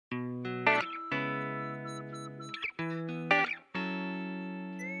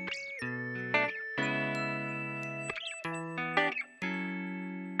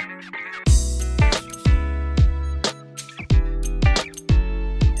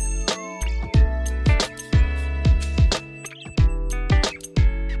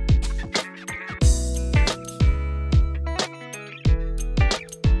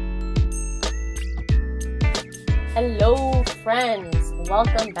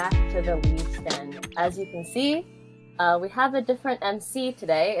welcome back to the Weebs Den. As you can see, we have a different MC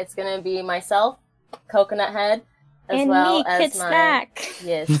today. It's gonna be myself, Coconut Head, as and well me, as Kit my Snack.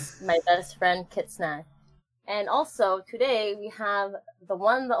 yes, my best friend Kit Snack. And also today we have the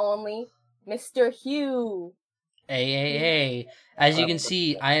one, the only, Mr. Hugh. Hey. As you can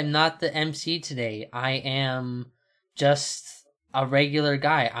see, I am not the MC today. I am just a regular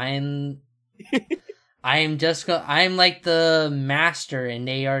guy. I'm like the master and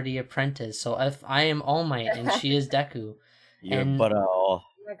they are the apprentice. So if I am All Might and she is Deku. You're And but a Oh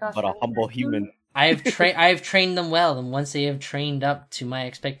humble human. I have trained them well, and once they have trained up to my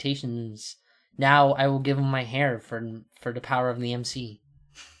expectations, now I will give them my hair for the power of the MC.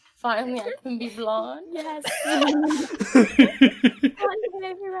 Finally, I can be blonde. Yes.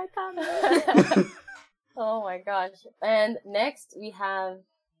 Oh my gosh. And next we have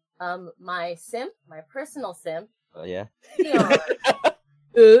my simp, my personal simp. Yeah. Dion.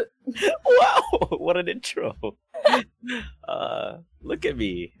 Wow, what an intro. Look at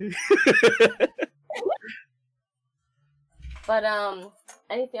me. But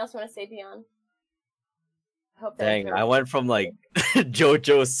anything else you want to say, Dion? Hope that Dang, I went from like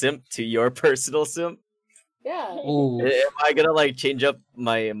JoJo simp to your personal simp. Yeah. Ooh, Am I gonna like change up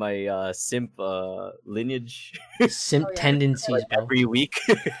my simp lineage simp Oh, yeah. tendencies, bro. every week?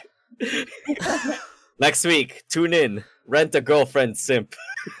 Next week, tune in. Rent a girlfriend simp.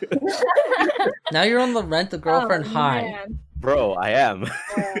 Now you're on the rent a girlfriend high. Man. Bro, I am.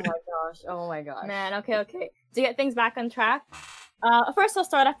 Oh my gosh. Man, okay. To get things back on track, first I'll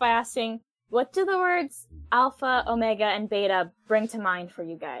start off by asking, what do the words alpha, omega, and beta bring to mind for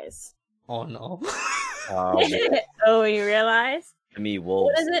you guys? Oh no. Oh, you realize? Me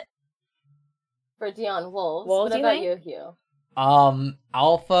wolves. What is it? For Dion, wolves. Wolves, What you about think? you, Hugh?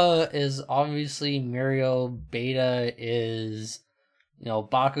 Alpha is obviously Mirio, Beta is,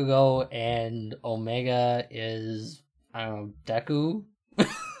 Bakugo, and Omega is, I don't know, Deku?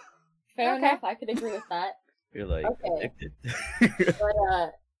 Fair Okay. enough. I could agree with that. You're like Okay. addicted.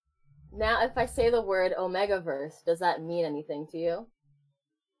 But now if I say the word Omegaverse, does that mean anything to you?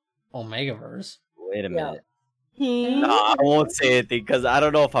 Omegaverse? Wait a Yeah. minute. No, I won't say anything because I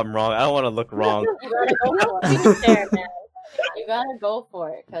don't know if I'm wrong. I don't want to look wrong. You gotta go for it. There, man. You gotta go for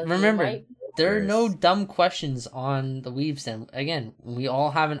it. 'Cause you Remember, might- there are no dumb questions on the Weebs Den. Again, we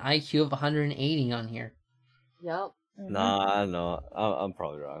all have an IQ of 180 on here. Yep. Nah, no, I'm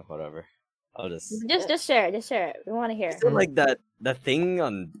probably wrong. Whatever. I'll just. Just share it. We want to hear. Is it like that thing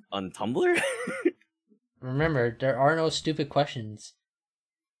on Tumblr? Remember, there are no stupid questions.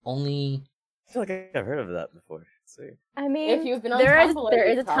 Only... I feel like I've heard of that before. So I mean, If you've been on there is Tumblr, there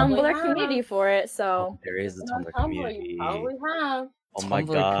you is a probably Tumblr have. community for it, so there is a On Tumblr Tumblr, community. you probably have. Oh my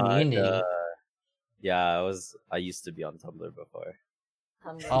Tumblr god. community. Yeah, I used to be on Tumblr before.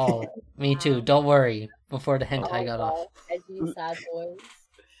 Tumblr. Oh, me too. Don't worry. Before the hentai Oh, got God. off. Edgy sad boys.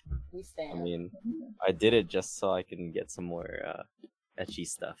 We I stand. mean, I did it just so I can get some more etchy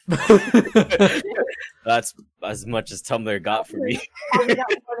stuff. That's as much as Tumblr got for me. we got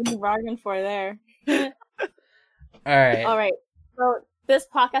what we bargained for there. Alright. All right. So this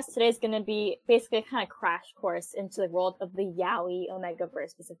podcast today is going to be basically a kind of crash course into the world of the Yaoi Omegaverse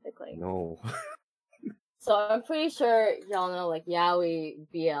specifically. No. So I'm pretty sure y'all know like yaoi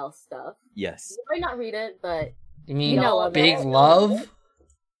BL stuff. Yes. You might not read it, but You mean You know what, Big man. Love?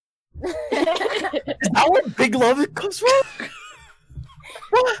 Is that where Big Love comes from?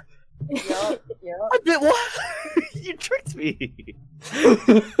 What? yup. I did what? You tricked me.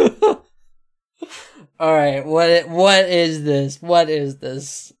 Alright, what is this? What is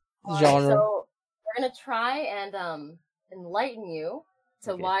this Alright, genre? so we're gonna try and enlighten you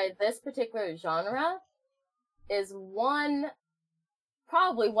to Okay. why this particular genre is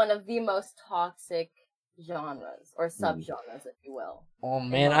probably one of the most toxic genres or subgenres, if you will. Oh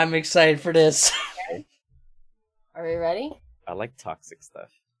man, I'm excited for this. Are we ready? I like toxic stuff.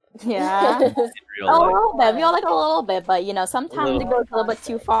 Yeah. In real A life. little bit. We all like a little bit, but sometimes little it goes a little bit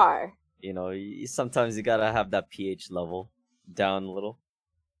too far. You know, sometimes you gotta have that pH level down a little.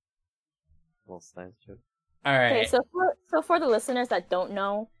 Little science joke. Okay, Alright. so for the listeners that don't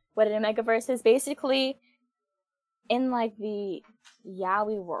know what an Omegaverse is, basically, in like the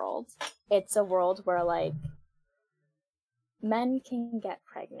yaoi world, it's a world where like men can get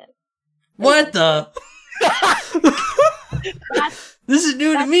pregnant. What the? That's This is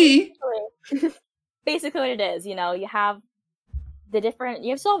new to me. basically what it is. You have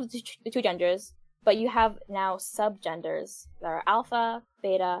you still have the two genders, but you have now subgenders that are alpha,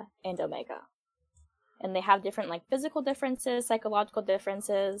 beta, and omega. And they have different like physical differences, psychological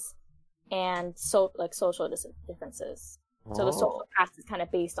differences, and social differences. So the social caste is kind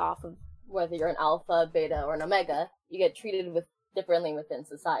of based off of Whether you're an alpha, beta, or an omega, you get treated differently within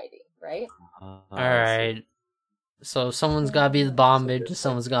society, right? Alright. So someone's gotta be the bomb bitch, and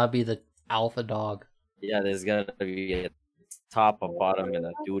someone's gotta be the alpha dog. Yeah, there's gotta be a top, a bottom, and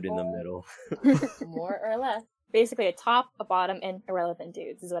a dude in the middle. More or less. basically a top, a bottom, and irrelevant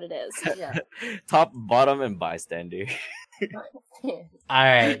dudes is what it is. Yeah. Top, bottom, and bystander.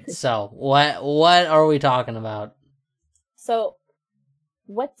 Alright, so what are we talking about? So,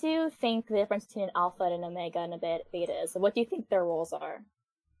 what do you think the difference between an alpha and an omega and a beta is? What do you think their roles are?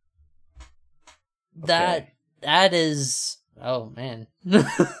 That is. Oh man.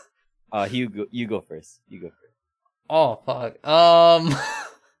 You go first. Oh fuck. Oh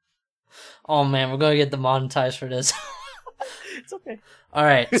man, we're gonna get demonetized for this. It's okay. All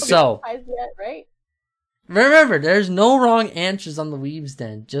right, so Yet, right? remember, there's no wrong answers on the Weebs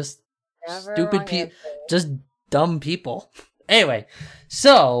Den. Just Never stupid wrong people, answer. just dumb people. Anyway,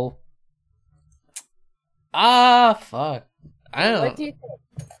 so fuck. I don't. What do you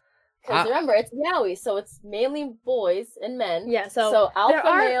think? Because remember, it's yaoi, so it's mainly boys and men. Yeah, so So alpha there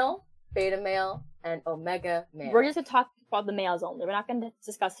are- male, beta male, and omega male. We're just going to talk about the males only. We're not going to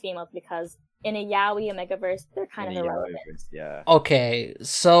discuss females because in a yaoi Omegaverse, they're kind of irrelevant. Yeah. Okay,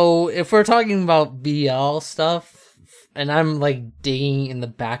 so if we're talking about BL stuff, and I'm like digging in the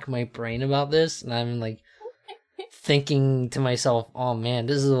back of my brain about this, and I'm like thinking to myself, oh man,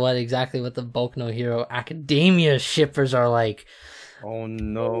 this is exactly what the Boku no Hero Academia shippers are like. Oh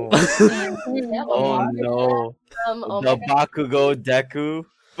no. Yeah, Oh no. The omega. Bakugo Deku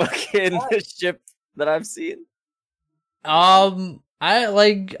fucking ship that I've seen.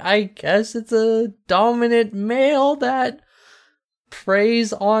 I guess it's a dominant male that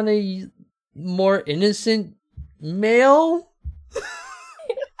preys on a more innocent male.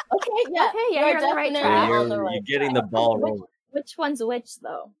 Okay, yeah. Okay, yeah, you're on the right definitely track. on the right You're getting the ball rolling. Which one's which,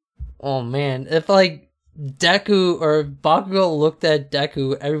 though? Oh man, if like Deku or Bakugo looked at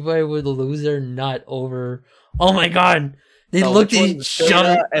Deku, everybody would lose their nut over. Oh my god, they So looked which at one's each beta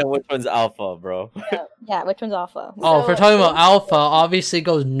other. and which one's alpha, bro? Yeah, which one's alpha? Oh, if we're So- talking about Alpha, obviously it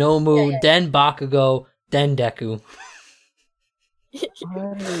goes Nomu, Yeah. then Bakugo, then Deku. Yeah,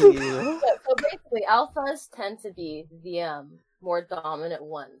 so basically, alphas tend to be the more dominant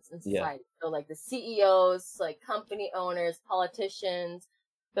ones in Yeah. society. So like the CEOs, like company owners, politicians,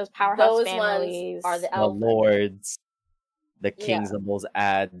 Those powerhouse those families ones are the The alphas. lords, the kings of those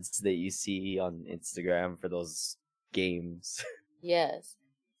ads that you see on Instagram for those games. Yes.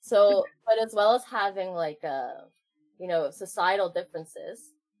 So, but as well as having like societal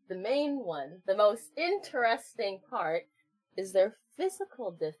differences, the main one, the most interesting part, is their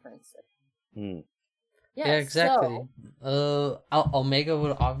physical differences. Hmm. Yes, Yeah, exactly. So, Omega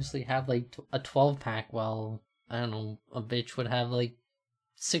would obviously have like a 12-pack, while I don't know, a bitch would have like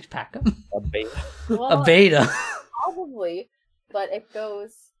 6-pack. A beta. A beta. probably, but it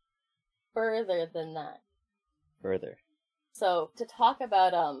goes further than that. Further. So to talk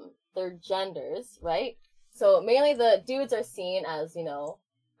about their genders, right? So mainly the dudes are seen as,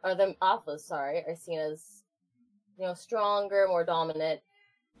 or the alphas, sorry, are seen as, stronger, more dominant.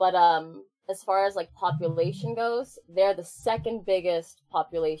 But as far as like population goes, they're the second biggest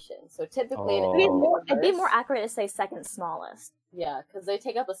population. So typically, Oh. It'd be more accurate to say second smallest. yeah, because they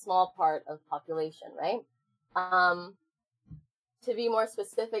take up a small part of population, right? To be more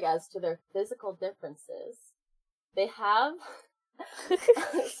specific as to their physical differences, they have.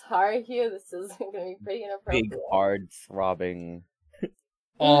 Sorry, Hugh, this is going to be pretty inappropriate. Big, hard, throbbing.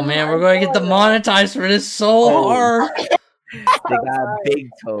 Oh man, we're going to get demonetized for this so Oh. hard. They got big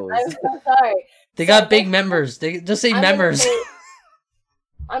toes. I'm so sorry. They got big members. They just say members.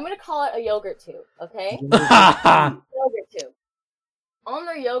 I'm gonna call it a yogurt tube, okay? Yogurt tube. On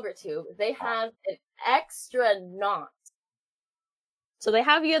their yogurt tube, they have an extra knot. So they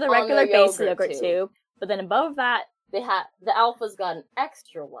have you the On regular their base yogurt yogurt tube, but then above that, They have the alpha's got an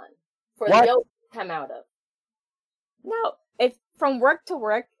extra one for What? the yogurt to come out of. no, if from work to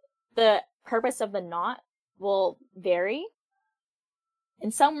work, the purpose of the knot will vary.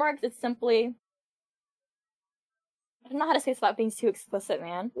 In some works, it's simply I don't know how to say this without being too explicit,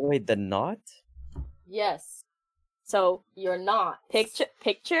 man. Wait, the knot? Yes, So you're not. picture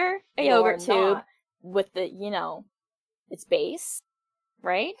a You're yogurt tube not. with the its base,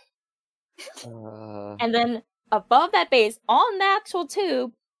 right? And then above that base, on the actual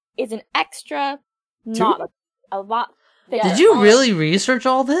tube, is an extra knot, a lot thicker. Yeah. Did you on- really research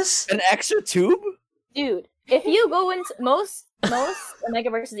all this? An extra tube? dude? If you go into most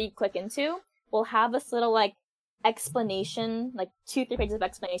Omegaverses that you click into, will have this little like explanation, like 2-3 pages of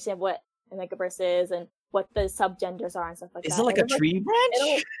explanation of what Omegaverse is and what the subgenders are and stuff like Is that. it like a tree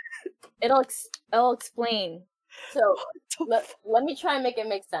branch? It'll explain. So let me try and make it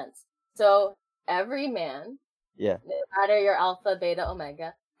make sense. So every man, Yeah. no matter your alpha, beta,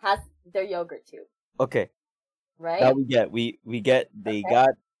 omega, has their yogurt tube, Okay. right? That we get. We get. They Okay. got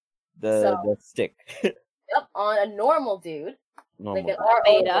the So- stick. Yep, on a normal dude, Normal. like in our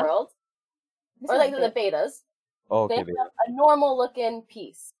own Beta. world, or like the betas, Oh, they okay, have baby. a normal looking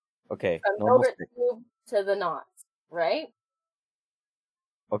piece Okay. from Normal yogurt stick. tube to the knots, right?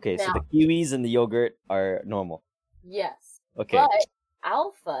 Okay, so Now- the kiwis and the yogurt are normal. Yes. Okay. But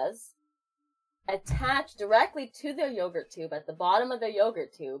alphas attached directly to their yogurt tube at the bottom of their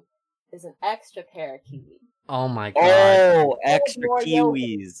yogurt tube is an extra pair of kiwi. Oh my god. Oh, extra more yogurt.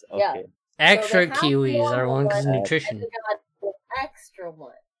 kiwis. Yeah. Okay. Extra So they have kiwis are normal one because one, nutrition. And they got the extra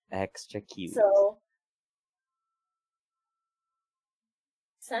one. Extra kiwis. So,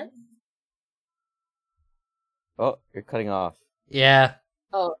 sense? Oh, you're cutting off. Yeah.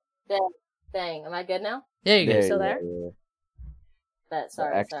 Oh, dang. Am I good now? Yeah, you There guys. you you there? go, yeah. But So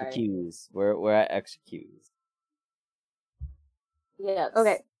sorry. extra kiwis. We're at extra kiwis. Yes.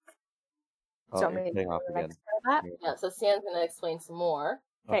 Okay. Oh, So you're maybe cutting off the again. next part of that. Yeah, so Sien's gonna explain some more.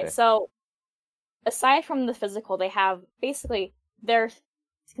 Okay, so aside from the physical, they have basically they're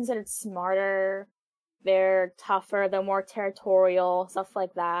considered smarter, they're tougher, they're more territorial, stuff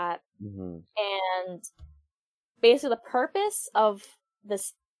like that. Mm-hmm. And basically, the purpose of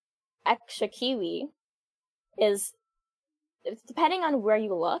this extra kiwi is, depending on where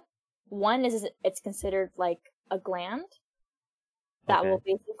you look, one is it's considered like a gland that will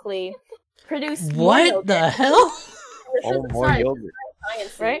basically produce more What yogurt, the hell? This Oh, is more science, yogurt.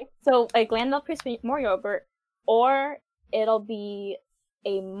 science, right? So a gland will produce more yogurt, or it'll be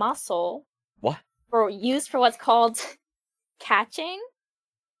a muscle What? used for what's called catching.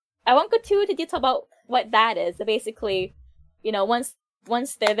 I won't go too into detail about what that is. But basically, once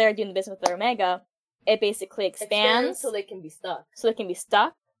they're there doing the business with their omega, it basically expands so they can be stuck. so it can be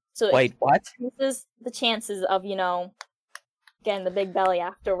stuck. So it Wait, what? increases the chances of getting the big belly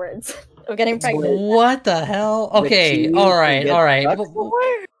afterwards of getting pregnant. What the hell? Okay, kiwis alright, can get alright. stuck But,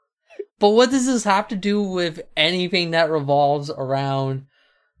 somewhere? but what does this have to do with anything that revolves around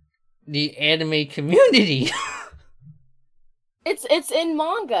the anime community? It's in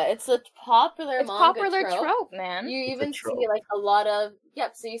manga. It's a popular It's manga popular trope. trope, man. You It's a even trope. see like a lot of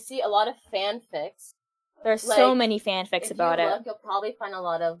so you see a lot of fanfics. There's so like, many fanfics If about you it. look, you'll probably find a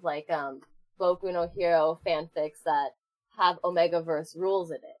lot of like Boku no Hero fanfics that have Omegaverse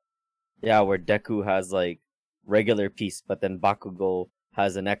rules in it. Yeah, where Deku has like regular piece, but then Bakugo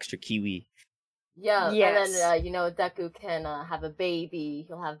has an extra kiwi. Yeah, Yes. and then Deku can have a baby.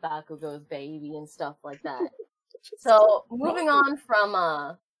 He'll have Bakugo's baby and stuff like that. So moving on from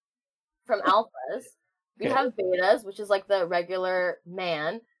alphas, we Okay. have betas, which is like the regular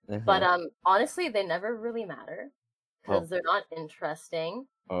man. Uh-huh. But honestly, they never really matter because they're not interesting.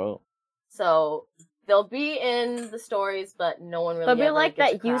 Oh. So they'll be in the stories, but no one really. They'll be ever like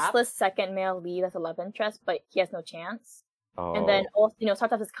gives that a crap. useless second male lead as a love interest, but he has no chance. Oh. And then also,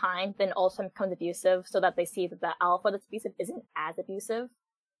 starts off as kind, then also becomes abusive, so that they see that the alpha that's abusive isn't as abusive.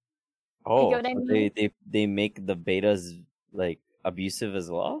 oh, get what I so mean? they make the betas like abusive as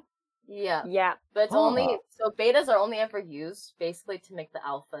well? Yeah, Yeah. but it's Oh. only so betas are only ever used basically to make the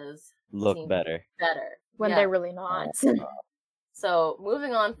alphas Look seem better. better When Yeah. they're really not. So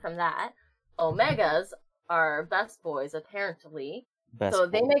moving on from that, omegas are best boys apparently. Best So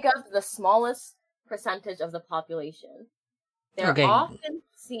they boy. make up the smallest percentage of the population. They're Okay. often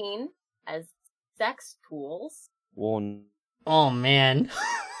seen as sex tools. Whoa, Oh man.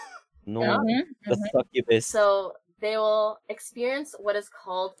 no, Mhm, the mhm. succubus. So they will experience what is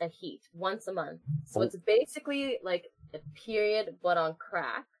called a heat once a month. So Oh. it's basically like a period but on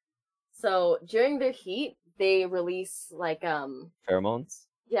crack. So during their heat, they release like Pheromones.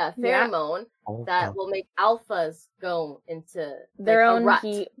 Yeah. pheromone Oh, that God. will make alphas go into Their like, a own rut.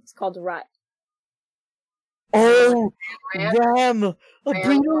 heat. It's called rut. Oh, Ram. ram! A Ram.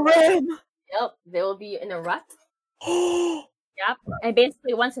 breeder ram! Yep, they will be in a rut. Oh, And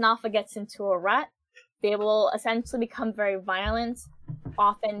basically, once an alpha gets into a rut, they will essentially become very violent,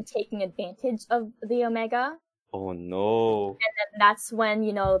 often taking advantage of the omega. oh no. And that's when,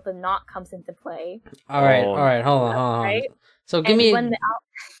 the knot comes into play. Alright, Oh, alright, hold on. right? So give And me when the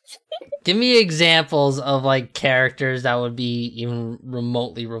give me examples of like characters that would be even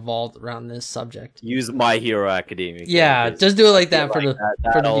remotely revolved around this subject. Use My Hero Academia. Yeah, characters. just do it like I feel that for like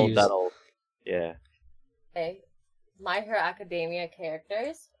the for the views. that'll, yeah. Okay. My Hero Academia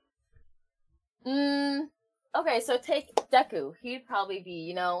characters. Okay, so take Deku. He'd probably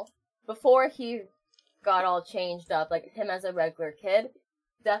be, before he got all changed up, like him as a regular kid,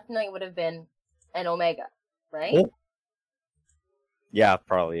 definitely would have been an Omega, right? Oh. Yeah,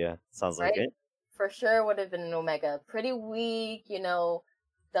 probably, yeah. Sounds like Right? it. For sure would have been an Omega. Pretty weak,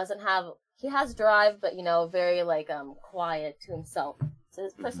 doesn't have, he has drive, but, very, quiet to himself. So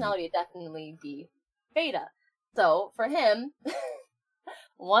his personality would definitely be Beta. So, for him,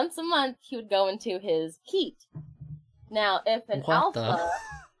 once a month, he would go into his heat. Now, if an What Alpha...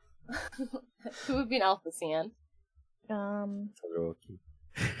 Who would be an Alpha, Sian? Todoroki.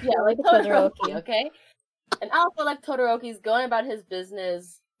 Yeah, like Todoroki, okay? An Alpha like Todoroki's going about his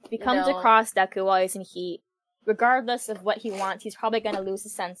business. If he comes across Deku while he's in heat, regardless of what he wants, he's probably going to lose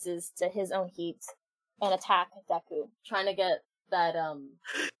his senses to his own heat and attack Deku. Trying to get that,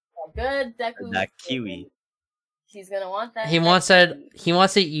 good Deku. That Kiwi. He's gonna want that. He wants that. He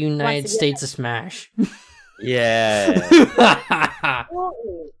wants a United States of Smash. Yeah.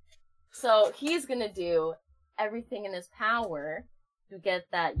 So he's gonna do everything in his power to get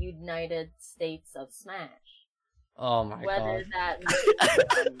that United States of Smash. Oh my Whether god. that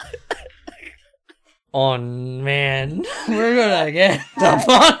Oh man, we're gonna get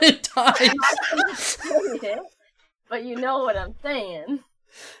demonetized. But you know what I'm saying.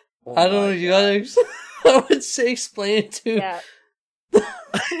 Oh I don't know. You gotta. I would say explain it to. Yeah.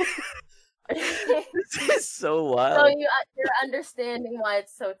 This is so wild. So you're understanding why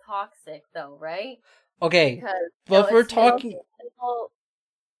it's so toxic, though, right? Okay, Because but if we're talking.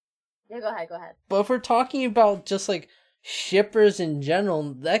 Yeah, go ahead. But if we're talking about just like shippers in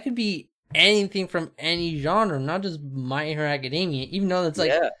general, that could be anything from any genre, not just My Hero Academia. Even though it's like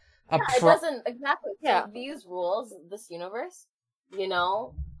it doesn't exactly. So these rules, this universe,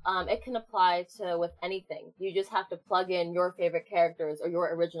 it can apply to with anything. You just have to plug in your favorite characters or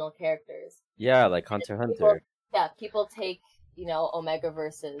your original characters. Yeah, like Hunter x Hunter. People take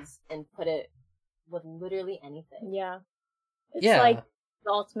Omegaverses and put it with literally anything. Yeah, it's like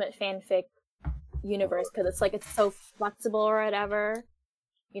the ultimate fanfic universe because it's so flexible or whatever.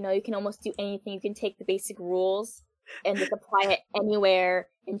 You can almost do anything. You can take the basic rules and just apply it anywhere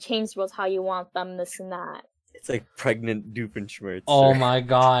and change the rules how you want them, this and that. It's like pregnant Doofenshmirtz. Oh my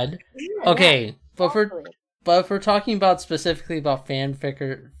god. Okay, but if we're talking about specifically about fanfic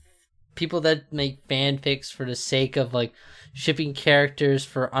or people that make fanfics for the sake of like shipping characters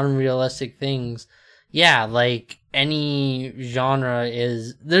for unrealistic things, yeah, like any genre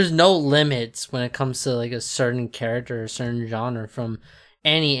there's no limits when it comes to like a certain character or a certain genre from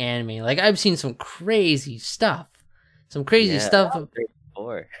any anime. Like I've seen some crazy stuff.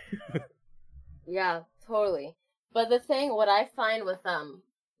 Yeah, totally. But the thing, what I find with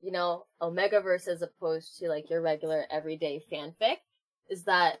Omegaverse as opposed to like your regular everyday fanfic, is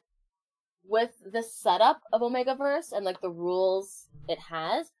that with the setup of Omegaverse and like the rules it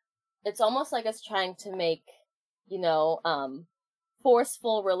has, it's almost like it's trying to make,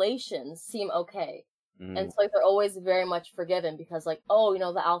 forceful relations seem okay. And it's like they're always very much forgiven because like,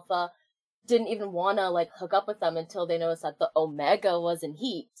 the Alpha didn't even want to like hook up with them until they noticed that the Omega was in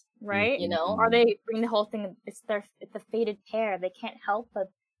heat. Right? Or they bring the whole thing, it's the fated pair. They can't help but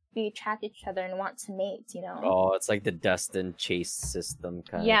be attracted to each other and want to mate, Oh, it's like the destined chase system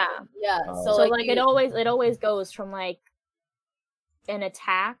kind Yeah. of. Yeah. So like it always goes from like an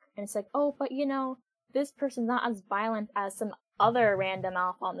attack and it's like, oh, but this person's not as violent as some other random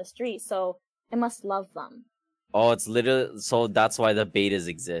alpha on the street, so I must love them. Oh, it's literally, so that's why the betas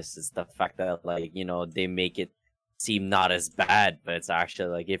exist. It's the fact that like, they make it seem not as bad, but it's actually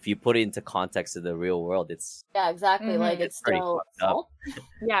like if you put it into context of the real world, it's exactly like it's still assault.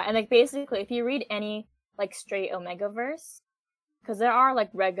 Yeah, and like basically if you read any like straight Omegaverse, because there are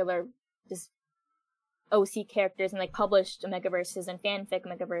like regular just OC characters and like published Omegaverses and fanfic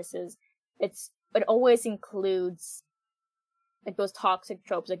Omegaverses, it always includes like those toxic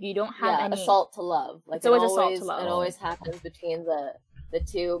tropes. Like you don't have any assault to love. Like it's always assault to love. It always happens between the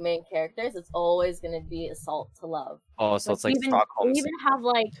two main characters. It's always going to be assault to love. Oh, so it's like Stockholm. We even have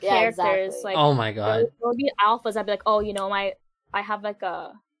like characters like oh my god, there'll be alphas. I'd be like, oh, I have like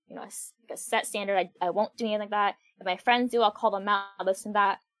a a set standard. I won't do anything like that. If my friends do, I'll call them out. This and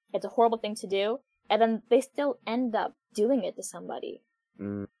that. It's a horrible thing to do, and then they still end up doing it to somebody.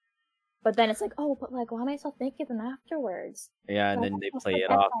 But then it's like, oh, but like, why am I still thinking of them afterwards? Yeah, and then they play it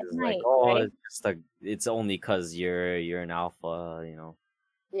off as like, oh, it's only because you're an alpha,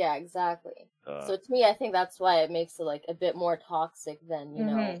 Yeah, exactly. So to me, I think that's why it makes it like a bit more toxic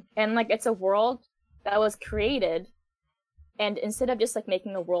than And like, it's a world that was created, and instead of just like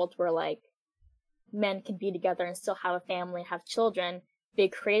making a world where like men can be together and still have a family, have children, they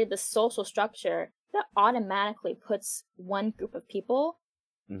created this social structure that automatically puts one group of people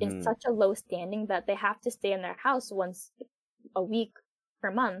in such a low standing that they have to stay in their house once a week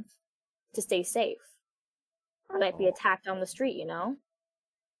per month to stay safe, or like be attacked on the street. You know,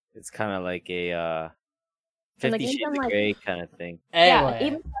 It's kind of like a And, like, 50 Shades even, of like- Grey kind of thing. yeah. Like, Anyway,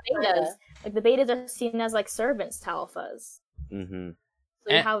 even the betas, like the betas are seen as like servants to alphas. Mm-hmm. So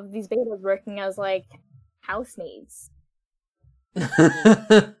you Eh. have these betas working as like housemaids.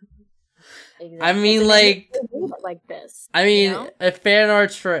 I mean, So like, they do it like this. I mean, you know? if fan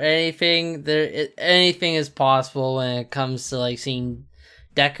arts for anything, anything is possible when it comes to like seeing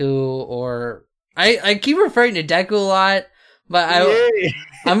Deku or I keep referring to Deku a lot, but I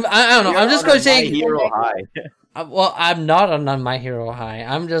don't know. I'm just going to say, Hero High. well, I'm not on My Hero High.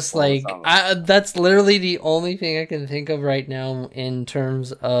 I'm just Well, like, that's literally the only thing I can think of right now in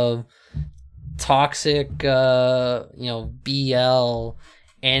terms of toxic, BL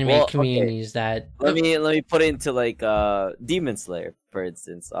anime Well, okay. communities that. Let me put it into like Demon Slayer, for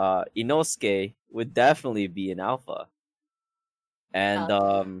instance. Inosuke would definitely be an alpha.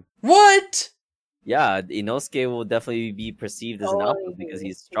 And What? yeah, Inosuke will definitely be perceived as an alpha because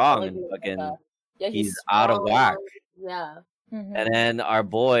he's strong and fucking he's out of whack. Yeah. Mhm. And then our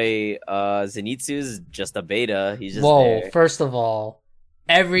boy Zenitsu's just a beta. He's just Whoa, there. first of all,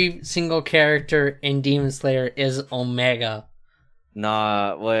 every single character in Demon Slayer is Omega.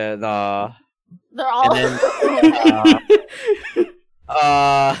 Nah. They're all. And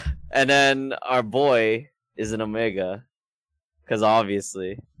and then our boy is an Omega, because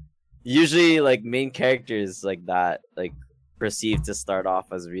obviously, usually like main characters like that, like perceived to start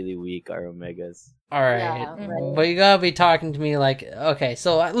off as really weak, are Omegas. Alright, Yeah, right. but you gotta be talking to me like, okay,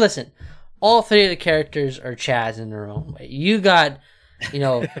 so listen, all three of the characters are Chads in their own way. You got,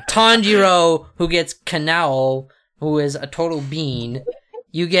 Tanjiro, who gets Kanao, who is a total bean.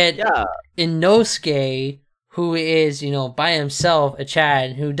 You get Yeah, Inosuke, who is, by himself a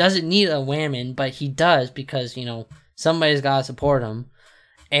Chad, who doesn't need a whammon, but he does because, somebody's gotta support him.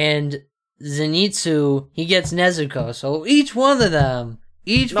 And Zenitsu, he gets Nezuko. So each one of them,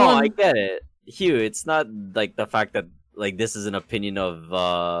 I get it, Hugh. It's not like the fact that like this is an opinion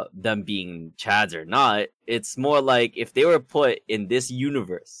of them being Chads or not. It's more like if they were put in this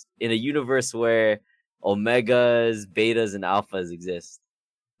universe, in a universe where Omegas, Betas, and Alphas exist.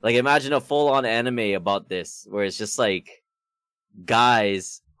 Like imagine a full-on anime about this, where it's just like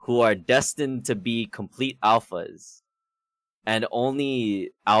guys who are destined to be complete alphas, and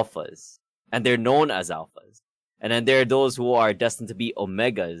only alphas, and they're known as alphas. And then there are those who are destined to be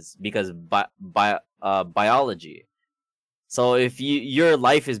omegas because biology. So if your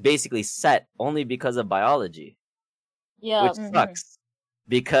life is basically set only because of biology, Yeah. which sucks,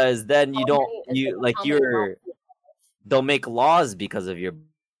 because then you don't they'll make laws because of your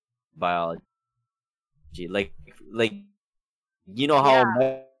biology. Like how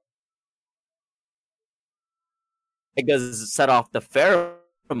omegas set off the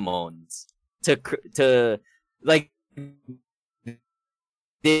pheromones to like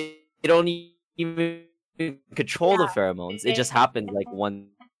they don't even control the pheromones. It just happens like once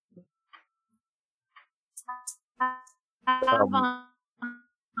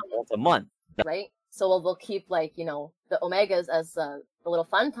a month. Right? So we'll keep the Omegas as the little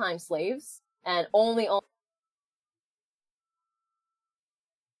fun time slaves, and only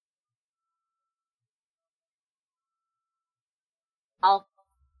alphas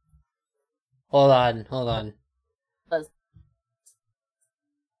Hold on.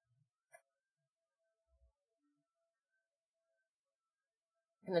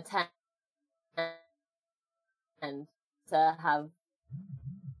 can attend and to have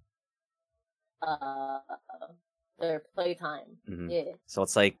their playtime. Mhm. Yeah. So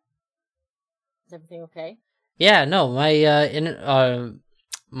it's like Is everything okay? Yeah, no,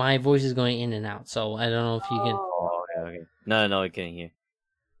 my voice is going in and out, so I don't know if you can. oh, okay. No, I can't hear.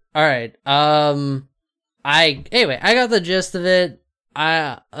 All right. Anyway, I got the gist of it.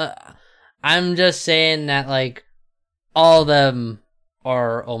 I'm just saying that like all of them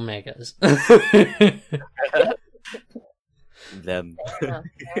are Omegas. Them. Fair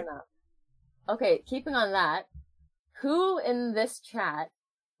enough. Okay, keeping on that, who in this chat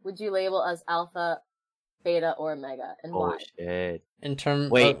would you label as alpha, beta, or omega, and Oh why? shit. In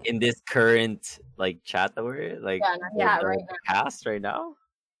terms, Wait, in this current like chat that we're in? Like Yeah, the right now. cast right now?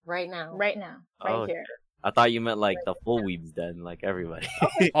 Right now. Right now, right Oh, here. I thought you meant like the full Weebs Den, like everybody.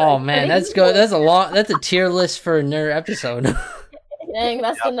 oh man, that's good. That's a lot. That's a tier list for another episode. Dang,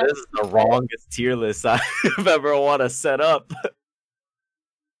 that's Yeah, the this is the wrongest tier list I've ever want to set up.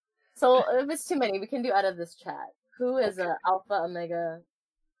 So if it's too many, we can do out of this chat. Who is a alpha, omega,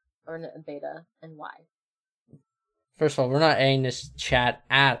 or a beta, and why? First of all, we're not ending this chat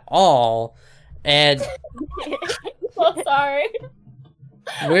at all, and So sorry.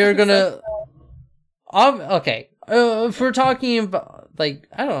 we're gonna. Okay. If we're talking about, like,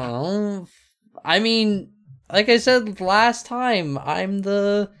 I don't know. I mean, like I said last time, I'm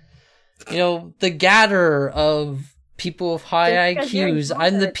the gatherer of people with high Just 'cause you're IQs.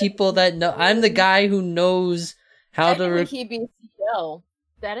 I'm the younger. people that know. I'm the guy who knows how to. Technically, he'd be CEO,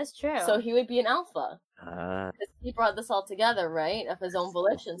 That is true. so he would be an alpha. Ah. 'Cause he brought this all together, right, of his own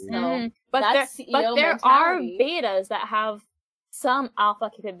volition. So Mhm. But there, that CEO are mentality- betas that have some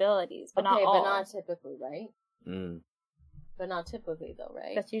alpha capabilities, but not okay, all. but not typically, right? Mm. But not typically, though,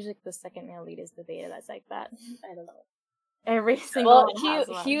 right? That's usually the second male lead is the beta that's like that. I don't know. Every single Well, one has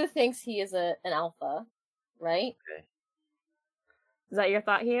one. Hugh thinks he is an alpha, right? Is that your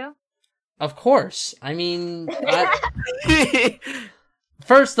thought, Hugh? Of course. I mean,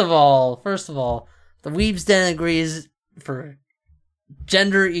 first of all, the Weebs Den agrees for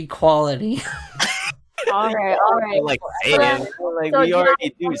gender equality. All right. Like, So then- like So we already what do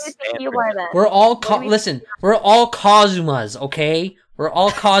do you think stand you for are then? We're all What do you- listen. We're all Kazumas, okay? We're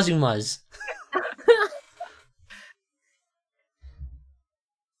all Kazumas.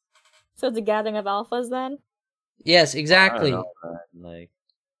 So it's a gathering of alphas then? Yes, I exactly. don't know, man. Like,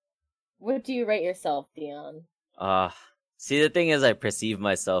 What do you rate yourself, Dion? see, the thing is, I perceive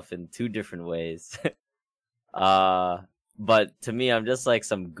myself in two different ways. But to me, I'm just like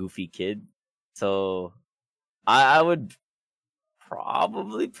some goofy kid. So, I would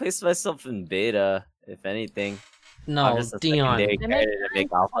probably place myself in beta, if anything. I'm No, just a Dion. secondary That character to make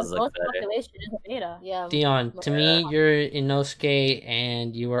alphas Most look better. population is a beta. Yeah. Dion, to me, you're Inosuke,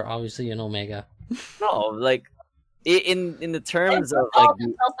 and you are obviously an Omega. No, like in the terms of like, Called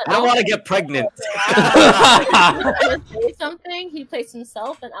himself an I don't want to alpha. get pregnant. Say something. He placed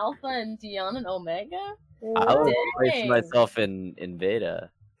himself an alpha and Dion an omega. I would place Dang. myself in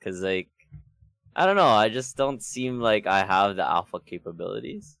beta because like I don't know. I just don't seem like I have the alpha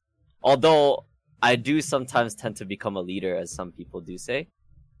capabilities. Although I do sometimes tend to become a leader, as some people do say.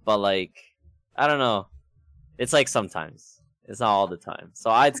 But like I don't know. It's like sometimes. It's not all the time. So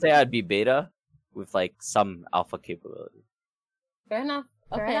I'd say I'd be beta with like some alpha capability. Fair enough.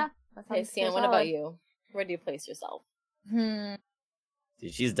 Fair Okay. enough. Okay, Sian, what about you? Where do you place yourself? Hmm.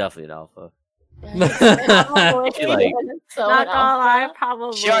 Dude, she's definitely an alpha. Probably. She, like, So Not an gonna lie, alpha?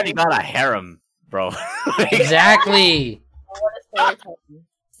 probably. She already got a harem, bro. Like, Exactly. What is stereotyping?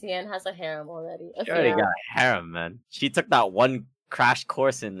 Sian has a harem already. she already got a harem, man. She took that one crash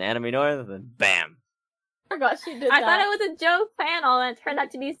course in Anime North and bam. I forgot she did I that. thought it was a joke panel and it turned out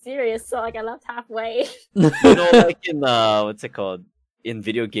to be serious, so like I left halfway. You know, like in what's it called? In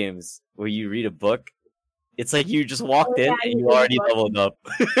video games where you read a book, it's like you just walked Oh, in yeah, and you you read a already book. leveled up.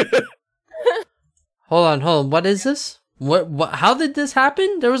 Hold on. What is this? What? How did this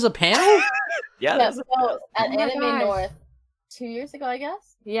happen? There was a panel? Yeah, Yeah, that's so at Oh my Anime gosh. North 2 years ago, I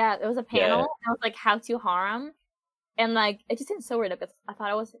guess. Yeah, it was a Yeah. panel. And it was like how to harem, and like it just seemed so weird because I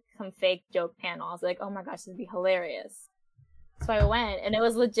thought it was some fake joke panel. I was like, oh my gosh, this would be hilarious. So I went, and it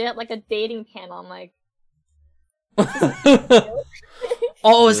was legit like a dating panel. I'm like,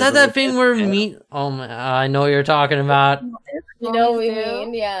 Oh, is that thing where me? Oh my! I know what you're talking about. You know what we Homies do?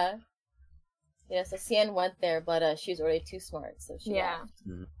 mean, yeah. Yeah, so Sian went there, but she was already too smart, so she Yeah.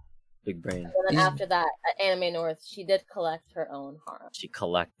 left. big brain. And then These- after that, at Anime North, she did collect her own harem. She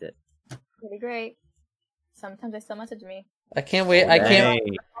collected. pretty great. Sometimes they still message me. I can't wait. I can't.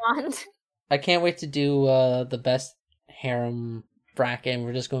 Dang. And I can't wait to do the best harem bracket. And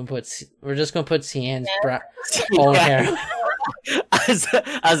we're just going to put Cian's own harem.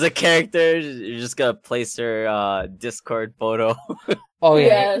 As a character, you're just gonna place her Discord photo. Oh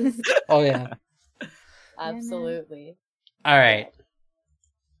yeah. Yes, Oh yeah. absolutely. All right.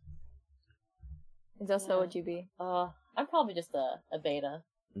 also, Yeah. would you be? I'm probably just a beta.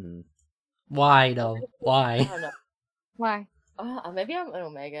 Mm. Why though? I Why? don't know. Why? Maybe I'm an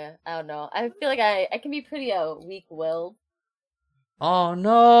omega. I don't know. I feel like I can be pretty weak-willed. Oh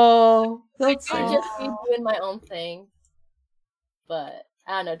no. I That's can just be doing my own thing. But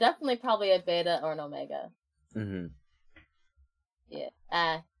I don't know. Definitely probably a beta or an omega. Mm-hmm.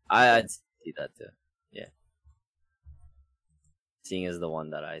 Yeah. I'd see that too. Yeah. Seeing as the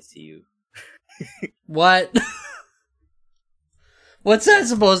one that I see you. what? What's that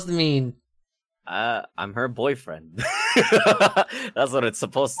supposed to mean? I'm her boyfriend. That's what it's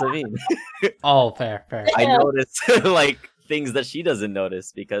supposed to mean. Oh, fair. I notice like things that she doesn't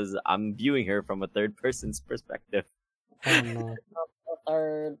notice because I'm viewing her from a third person's perspective. Oh, no. A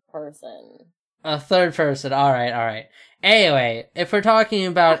third person. A third person. All right. Anyway, if we're talking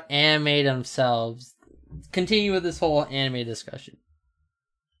about anime themselves, continue with this whole anime discussion.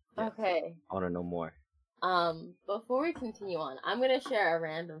 Okay. I want to know more. Before we continue on, I'm gonna share a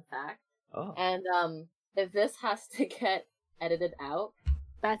random fact. Oh. And if this has to get edited out,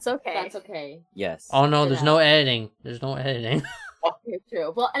 That's okay. that's okay. Yes. Oh no, Get there's out. no editing. There's no editing. Okay,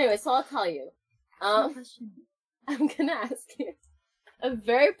 true. Well, anyway, so I'll tell you. I'm gonna ask you a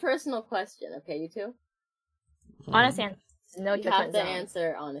very personal question. Okay, you two. Honest answer. No You have judgment to zone.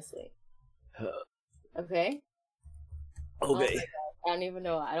 answer honestly. Okay. Okay. Oh my God, I don't even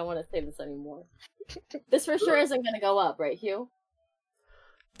know. I don't want to say this anymore. This for sure isn't gonna go up, right, Hugh?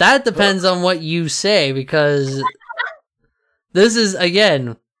 That depends on what you say, because this is,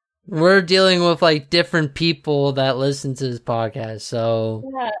 again, we're dealing with like different people that listen to this podcast, so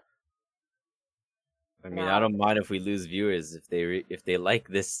Yeah. I mean, I don't mind if we lose viewers if they like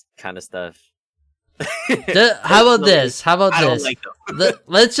this kind of stuff. How about this? How about I don't this? like them.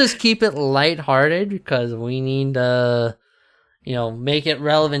 Let's just keep it lighthearted, because we need to, make it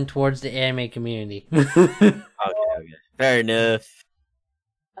relevant towards the anime community. Okay. Fair enough.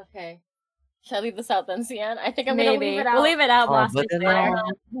 Okay. Shall I leave this out then, Cian? I think I'm gonna Maybe. leave it out. We'll leave it out. Oh, Blast but it then there. I'm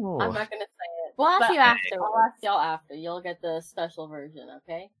not gonna say it. We'll ask But you after. I'll ask y'all after. You'll get the special version,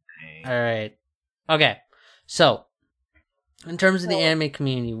 okay? Alright. Okay. So, in terms of the So- anime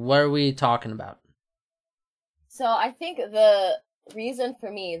community, what are we talking about? So I think the reason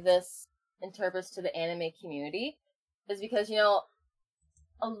for me this interprets to the anime community is because,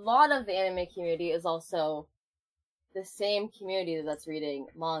 a lot of the anime community is also the same community that's reading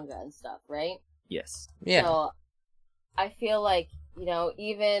manga and stuff, right? Yes. Yeah. So I feel like,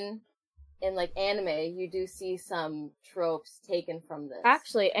 even in like anime, you do see some tropes taken from this.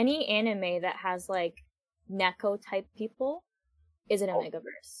 Actually, any anime that has like Neko type people is an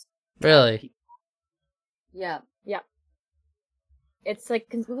Omegaverse. Really? Yeah. It's like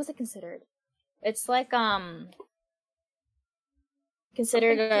what was it considered? It's like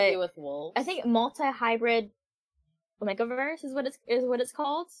considered Something to do a, with wolves. I think multi-hybrid Omegaverse is what it's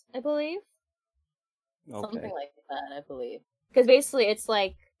called, I believe. Something like that, I believe. Because basically, it's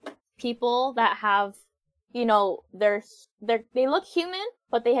like people that have, they look human,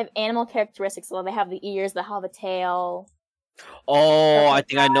 but they have animal characteristics. So they have the ears, they have a tail, Oh, I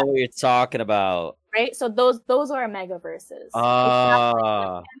think I know what you're talking about. right? So those are Omegaverses.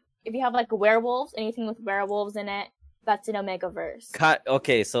 If you have like werewolves, anything with werewolves in it, that's an Omegaverse.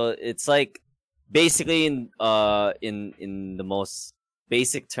 Okay, so it's like basically in the most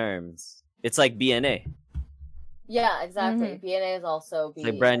basic terms, it's like BNA. Yeah, exactly. Mhm. BNA is also It's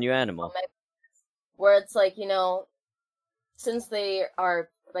like brand new animal. where it's like, since they are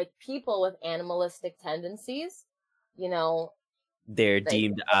like people with animalistic tendencies, They're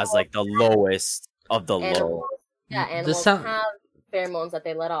deemed as like the lowest of the animals, low. yeah, This animals sound- have pheromones that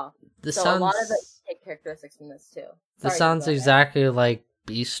they let off. This So sounds. a lot of it take characteristics from this too. This Sorry, sounds go ahead. exactly like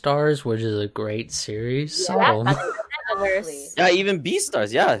Beastars, which is a great series. Yeah, So that's Exactly. Yeah, even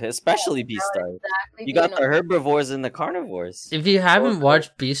Beastars. Yeah, especially Beastars. Exactly. You got the herbivores and the carnivores. if you haven't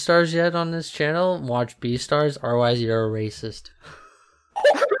watched Beastars yet on this channel, watch Beastars. Otherwise, you're a racist.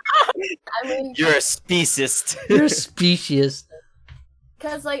 I mean, You're a speciest. You're a specious.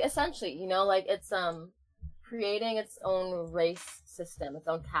 because like essentially, like it's creating its own race system, its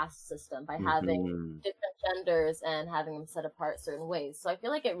own caste system by having Mhm. different genders and having them set apart certain ways. So I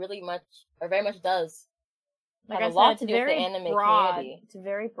feel like it very much does Like have I a lot said, to it's do with the very anime broad. community. It's a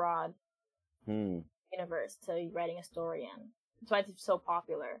very broad Hmm. universe to writing a story in. That's why it's so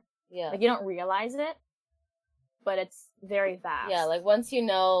popular. Yeah. Like you don't realize it, but it's very vast. Yeah, like once you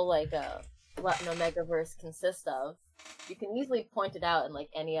know like what an Omegaverse consists of, you can easily point it out in like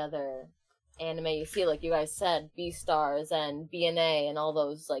any other anime you see, like you guys said, Beastars and BNA and all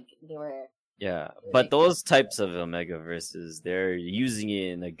those like newer. Yeah, but those types of Omegaverses, they're using it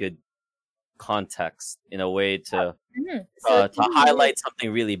in a good context, in a way to Mhm. to highlight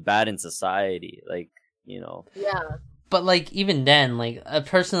something really bad in society, like Yeah. But like even then, like a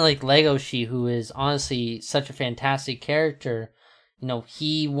person like Legoshi, who is honestly such a fantastic character,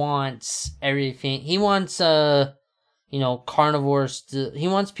 he wants everything. He wants carnivores to. He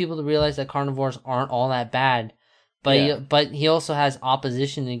wants people to realize that carnivores aren't all that bad. But Yeah. he also has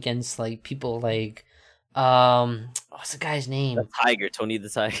opposition against like people like what's the guy's name? the tiger, Tony the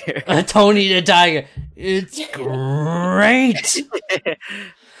Tiger. Tony the Tiger. It's great.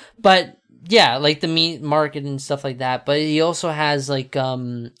 But yeah, like the meat market and stuff like that. But he also has like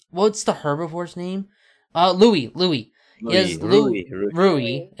what's the herbivore's name? Louis. He has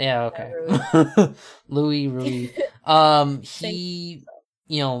Rui. Yeah, okay. Rui. He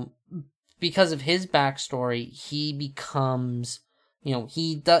because of his backstory, he becomes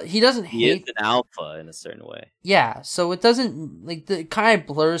he doesn't He is hate. an alpha in a certain way. Yeah, so it doesn't it kind of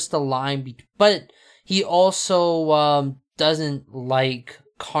blurs the line, but he also doesn't like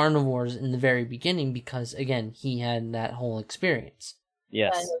carnivores in the very beginning because again he had that whole experience.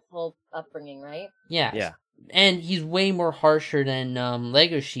 Yes. His whole upbringing, right? Yeah. Yeah. And he's way more harsher than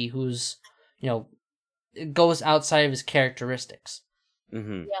Legoshi, who's goes outside of his characteristics.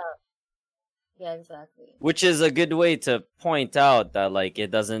 Mm-hmm. Yeah, exactly. Which is a good way to point out that like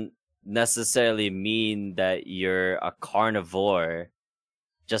it doesn't necessarily mean that you're a carnivore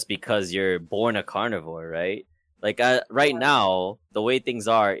just because you're born a carnivore, right? Like right now, the way things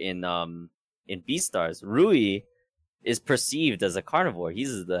are in Beastars, Rui is perceived as a carnivore.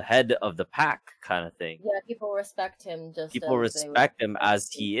 He's the head of the pack kind of thing. Yeah, people respect him just People as they respect him as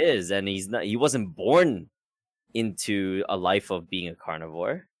he is, and he wasn't born into a life of being a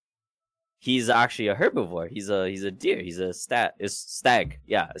carnivore. He's actually a herbivore. He's a deer. He's a stag.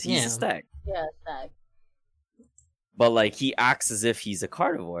 Yeah, he's a stag. Yeah, stag. But like he acts as if he's a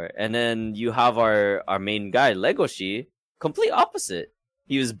carnivore. And then you have our main guy, Legoshi, complete opposite.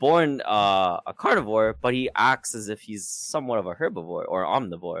 He was born a carnivore, but he acts as if he's somewhat of a herbivore or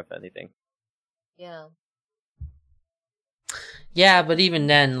omnivore, if anything. Yeah. Yeah, but even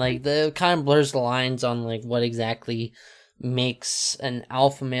then, like, the kind of blurs the lines on like what exactly makes an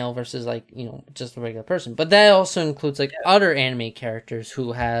alpha male versus like just a regular person. But that also includes like other anime characters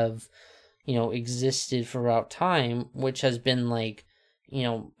who have existed throughout time, which has been like I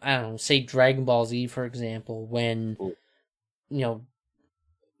don't know, say Dragon Ball Z for example, when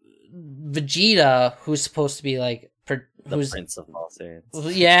Vegeta, who's supposed to be like The Prince of All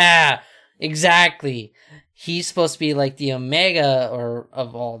Saiyans. Yeah, exactly. He's supposed to be like the Omega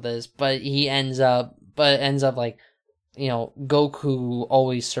of all this, but he ends up like Goku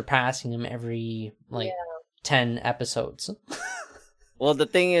always surpassing him every 10 episodes. Well, the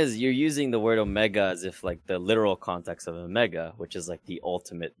thing is, you're using the word Omega as if like the literal context of Omega, which is like the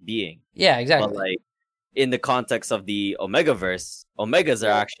ultimate being. Yeah, exactly. But like in the context of the Omegaverse, Omegas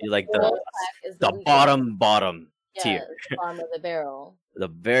are actually like the bottom tier. The bottom of the barrel. The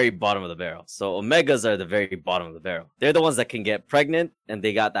very bottom of the barrel. So Omegas are the very bottom of the barrel. They're the ones that can get pregnant and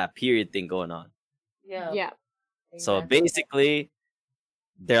they got that period thing going on. Yeah. Yeah. So Exactly. basically,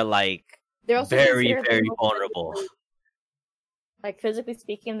 they're like They're also very, considered the very most vulnerable. Like physically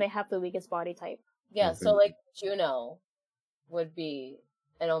speaking, they have the weakest body type. Yeah, so like Juno would be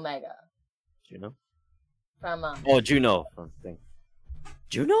an Omega Juno? from Oh, Juno.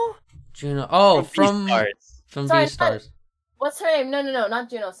 Juno? Juno. Oh, Beastars. from Sorry, Beastars. what's her name? No, not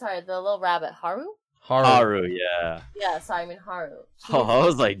Juno. Sorry, the little rabbit, Haru. Haru, yeah. Yeah, sorry, I mean Haru. Oh, I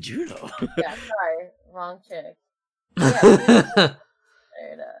was like Juno. Yeah, sorry, wrong chick. Yeah,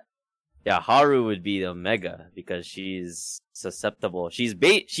 Yeah, Haru would be the Omega because she's susceptible. She's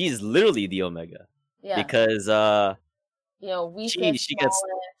literally the Omega. yeah. Because weakest, she gets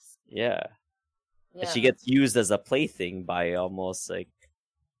smallest. yeah. Yeah. She gets used as a plaything by almost like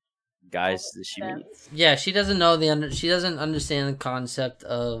guys that she meets. Yeah, she doesn't know she doesn't understand the concept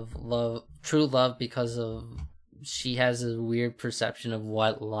of love, true love, because she has a weird perception of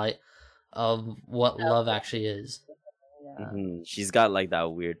what love actually is. Yeah. Mm-hmm. She's got like that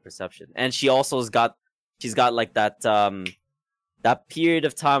weird perception, and she's got like that that period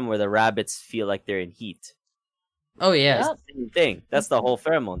of time where the rabbits feel like they're in heat. Oh yeah, Yep. Same thing. That's the whole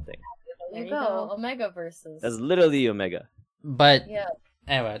pheromone thing. There you go. Omegaverses. That's literally Omega. but Yeah.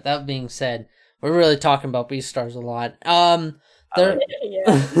 anyway, that being said, we're really talking about Beastars a lot. Yeah.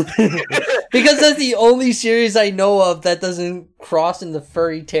 Because that's the only series I know of that doesn't cross into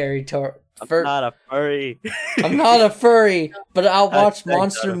furry territory. I'm not a furry. I'm not a furry, but I'll watch Hashtag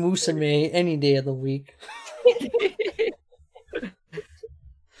Monster not a Musume any day of the week.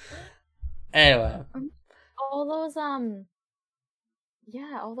 Anyway, all those all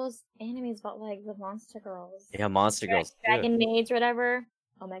those animes about like the monster girls. Yeah, Monster Girls. Dragon Maids, whatever.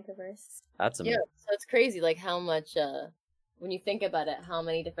 Omegaverse. That's Yeah, amazing. so it's crazy, like how much, when you think about it, how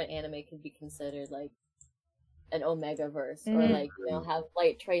many different anime could be considered like an Omegaverse, or Mhm. like have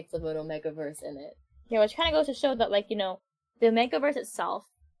light traits of an Omegaverse in it. Yeah, which kind of goes to show that, like, the Omegaverse itself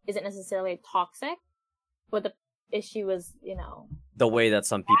isn't necessarily toxic, but the issue is, The way that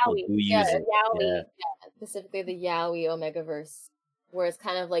some people Yaoi. do use Yeah, it. yaoi, Yeah. specifically the yaoi Omegaverse, where it's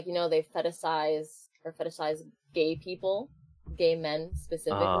kind of like they fetishize gay people, gay men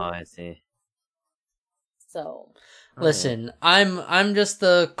specifically. Oh, I see. So listen, I'm just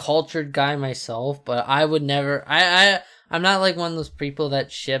the cultured guy myself, but I would never. I'm not like one of those people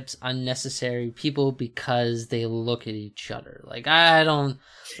that ships unnecessary people because they look at each other. Like I don't.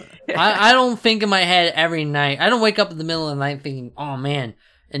 I don't think in my head every night. I don't wake up in the middle of the night thinking, "Oh man,"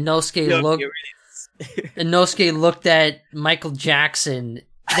 Inosuke looked at Michael Jackson.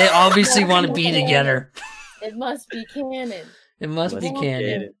 They obviously want to be together. It must be canon. It must be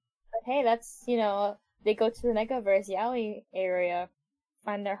canon. But hey, that's, they go to the Omegaverse Yaoi area,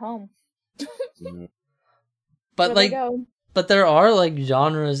 find their home. But but there are like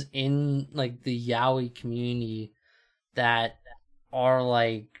genres in like the yaoi community that are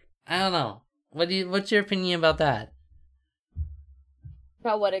like, I don't know. What's your opinion about that?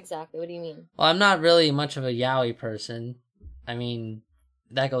 About what exactly? What do you mean? Well, I'm not really much of a yaoi person. I mean,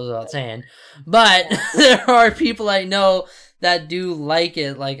 that goes without saying. But there are people I know that do like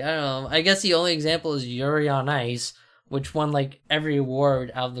it. Like, I don't know. I guess the only example is Yuri on Ice, which won like every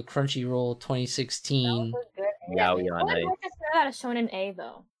award out of the Crunchyroll 2016. Yaoi on Ice. I like to say that as Shonen A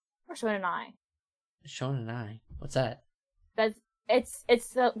though, or Shonen I. Shonen I. What's that? It's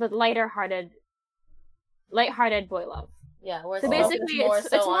the lighthearted boy love. Yeah, so basically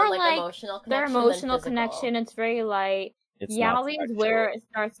it's more like emotional connection their emotional connection. It's very light. Yaoi is where it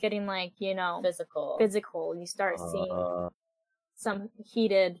starts getting like, physical. You start seeing some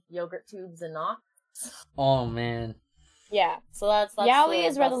heated yogurt tubes and knocks. Oh man. Yeah. So that's yaoi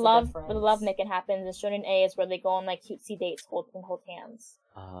is where the love making happens, and Shonen A is where they go on like cutesy dates hold hands.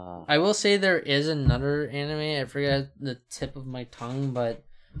 I will say there is another anime. I forget the tip of my tongue, but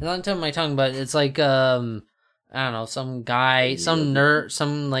it's not the tip of my tongue, but it's like I don't know, some guy, some nerd,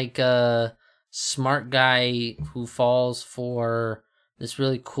 some like smart guy who falls for this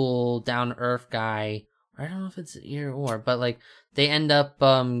really cool down to earth guy. I don't know if it's either or, but like they end up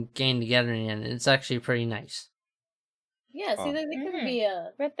getting together in the end. It's actually pretty nice. Yeah, see, there could be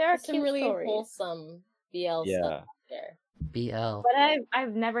but there are some really wholesome BL stuff there. BL. But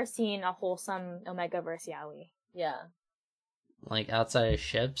I've never seen a wholesome Omegaverse yaoi. Yeah. Like outside of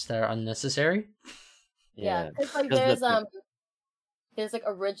ships that are unnecessary? Yeah, because like there's like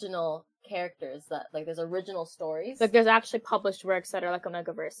original characters that like there's original stories. Like there's actually published works that are like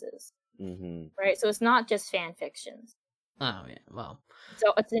Omegaverses. Mm-hmm. Right? So it's not just fan fictions. Oh yeah, well.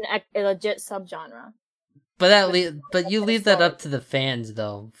 So it's a legit subgenre. But but you leave that up to the fans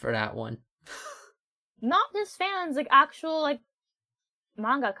though for that one. Not just fans, like actual like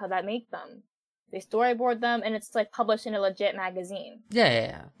mangaka that make them. They storyboard them, and it's like published in a legit magazine.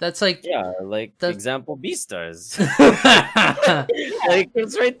 Yeah. That's like example Beastars. Like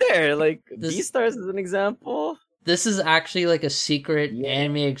it's right there. Like Beastars is an example. This is actually like a secret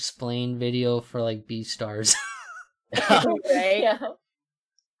anime explained video for like Beastars. Right? Yeah.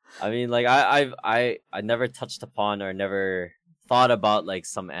 I mean, like I never touched upon or never thought about like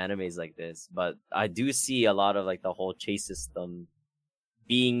some animes like this, but I do see a lot of like the whole chase system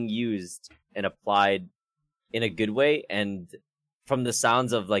being used and applied in a good way. And from the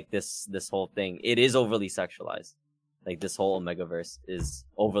sounds of like this whole thing, it is overly sexualized. Like this whole Omegaverse is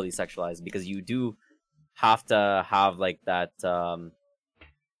overly sexualized because you do have to have like that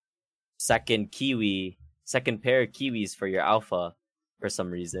second pair of kiwis for your alpha for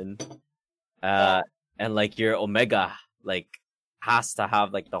some reason, and like your omega like has to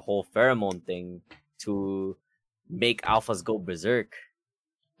have like the whole pheromone thing to make alphas go berserk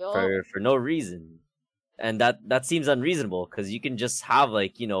for no reason, and that seems unreasonable because you can just have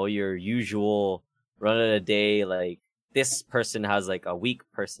like your usual run of the day, like this person has like a weak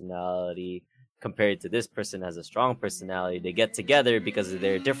personality compared to this person has a strong personality. They get together because of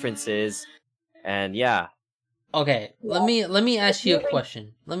their differences, and yeah. Okay, let me ask you a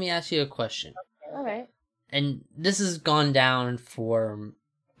question. All right. And this has gone down for,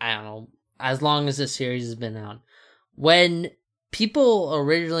 I don't know, as long as the series has been out. When people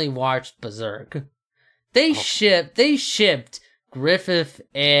originally watched Berserk, they shipped Griffith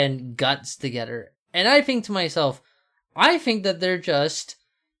and Guts together. And I think to myself, I think that they're just,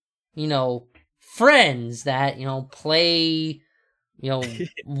 friends that, play...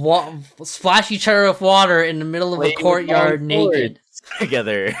 splash each other with water in the middle of a courtyard naked.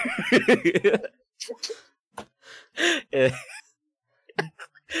 Together.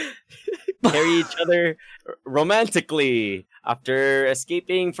 Carry each other romantically after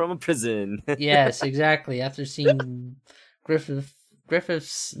escaping from a prison. Yes, exactly. After seeing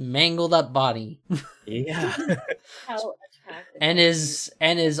Griffith's mangled up body. Yeah. How attractive. And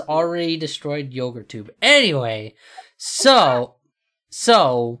his already destroyed yogurt tube. Anyway, so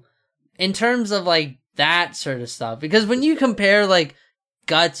in terms of like that sort of stuff, because when you compare like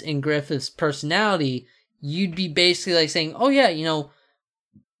Guts and Griffith's personality, you'd be basically like saying, oh yeah,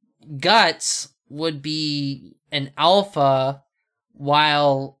 Guts would be an alpha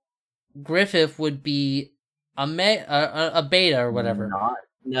while Griffith would be a beta or whatever.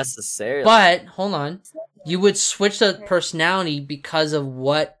 necessarily. But hold on, you would switch the personality because of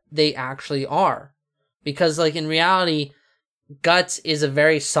what they actually are. Because like in reality, Guts is a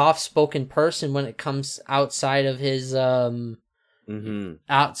very soft-spoken person when it comes outside of his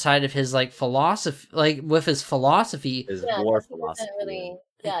outside of his like philosophy, like with his philosophy. His Yeah, war 'cause he doesn't philosophy. really.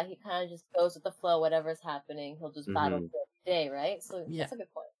 Yeah, he kind of just goes with the flow. Whatever's happening, he'll just battle Mhm. for the day, right? So Yeah. that's a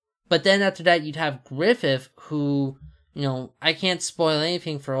good point. But then after that, you'd have Griffith, who, you know, I can't spoil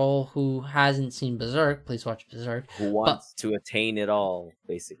anything for all who hasn't seen Berserk. Please watch Berserk. Who wants to attain it all,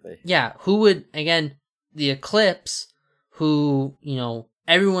 basically. Yeah, who would, again, the Eclipse, who, you know,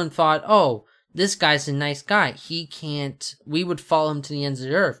 everyone thought, oh, this guy's a nice guy. He can't, we would follow him to the ends of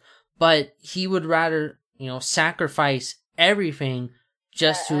the earth. But he would rather, you know, sacrifice everything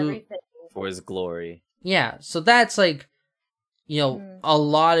just to, Everything. For his glory. yeah, so that's like, you know, a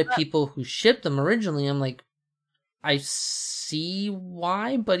lot of people who shipped them originally, I'm like, I see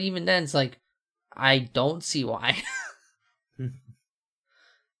why, but even then, it's like, I don't see why.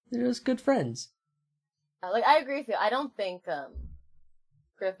 They're just good friends. Like I agree with you. I don't think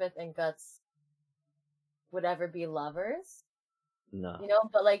Griffith and Guts would ever be lovers. No. You know,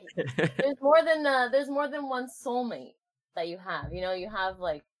 but like there's more than one soulmate that you have. You know, you have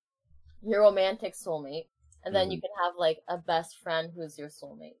like your romantic soulmate, and then you can have like a best friend who's your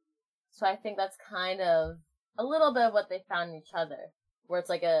soulmate. So I think that's kind of a little bit of what they found in each other, where it's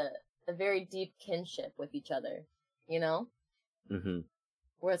like a very deep kinship with each other. You know,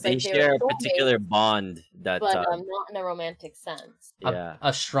 where it's They like share were a particular soulmates, bond that, but not in a romantic sense. yeah,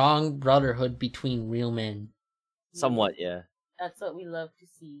 A strong brotherhood between real men. somewhat, yeah. That's what we love to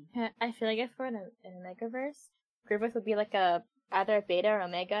see. I feel like if we're in an Omegaverse, Griffith would be like either a beta or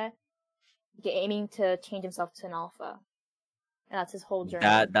omega, aiming to change himself to an alpha, and that's his whole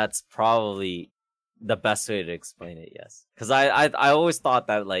journey. That's probably the best way to explain it. Yes, because I always thought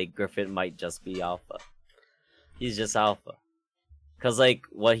that like Griffin might just be alpha. He's just alpha, because like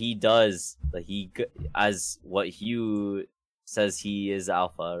what he does, like as what Hugh says he is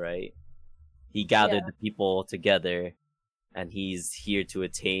alpha, right? He gathered the people together, and he's here to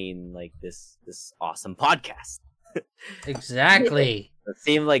attain like this awesome podcast. Exactly. It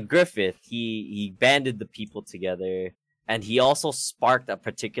seemed like Griffith, he banded the people together, and he also sparked a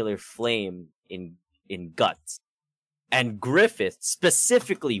particular flame in Guts. And Griffith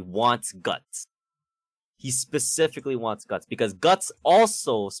specifically wants Guts. He specifically wants Guts because Guts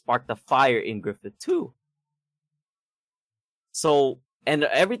also sparked a fire in Griffith too. So, and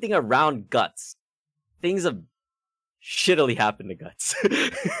everything around Guts, things have shittily happened to Guts.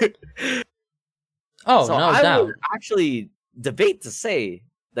 Oh, so no I doubt. would actually debate to say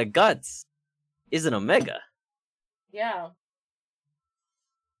that Guts is an Omega Yeah.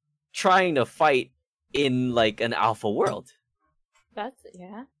 trying to fight in like an alpha world, That's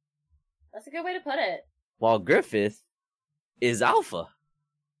That's a good way to put it. while Griffith is alpha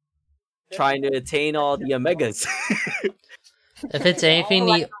trying to attain all the Omegas. If it's anything,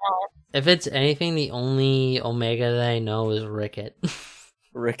 the only Omega that I know is Ricket.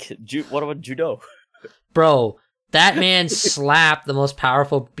 Rick, what about Judo? Bro, that man slapped the most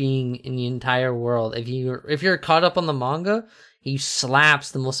powerful being in the entire world. If you're caught up on the manga, he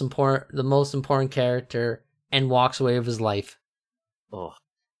slaps the most important character and walks away with his life. Oh,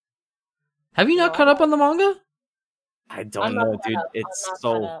 Have you not caught up on the manga? I don't know, dude. It's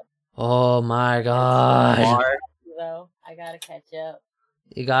so Oh my god. far. Though I gotta catch up.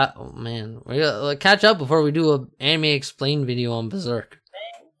 You got, oh man. We gotta catch up before we do an anime explain video on Berserk.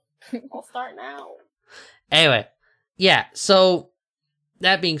 I'll start now. Anyway, yeah, so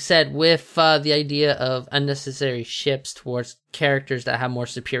that being said, with the idea of unnecessary ships towards characters that have more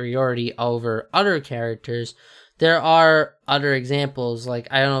superiority over other characters, there are other examples. Like,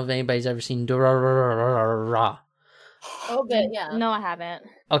 I don't know if anybody's ever seen Durarara. Oh, but yeah. No, I haven't.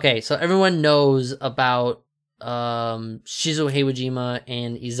 Okay, so everyone knows about Shizuo Heiwajima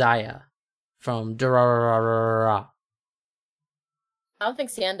and Izaya from Durarara. I don't think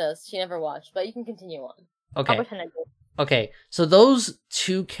Sian does. She never watched, but you can continue on. Okay. I'll pretend I did. Okay, so those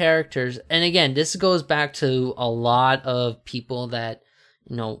two characters, and again, this goes back to a lot of people that,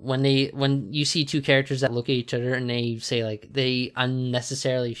 you know, when you see two characters that look at each other and they say like they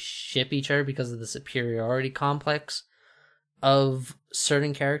unnecessarily ship each other because of the superiority complex of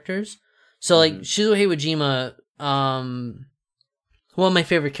certain characters. So like Shizuo Heiwajima, one of my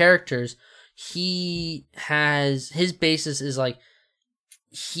favorite characters, his basis is like,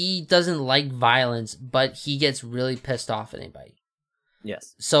 he doesn't like violence, but he gets really pissed off at anybody.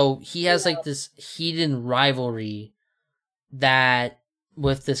 Yes. So he has like this heated rivalry that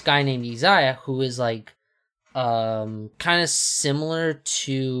with this guy named Izaya, who is like kind of similar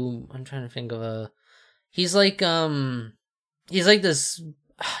to, I'm trying to think of he's like this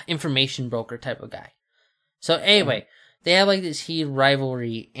information broker type of guy. So anyway, they have like this heated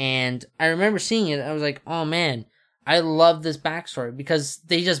rivalry, and I remember seeing it. I was like, oh man, I love this backstory, because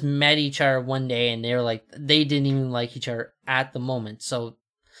they just met each other one day and they were like, they didn't even like each other at the moment. So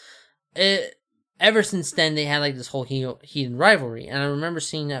ever since then, they had like this whole heated rivalry. And I remember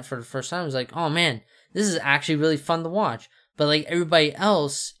seeing that for the first time. I was like, oh man, this is actually really fun to watch. But like everybody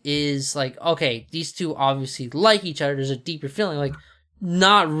else is like, okay, these two obviously like each other. There's a deeper feeling. Like,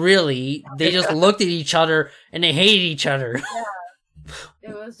 not really. They just looked at each other and they hated each other. Yeah.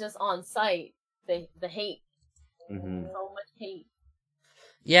 It was just on sight. The hate. Mm-hmm. So much hate.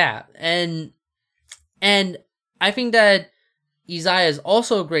 Yeah, and I think that Isaiah is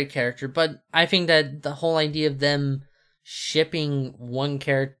also a great character, but I think that the whole idea of them shipping one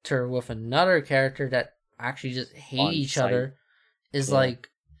character with another character that actually just hate On each sight. other is like,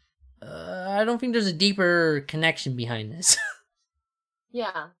 I don't think there's a deeper connection behind this.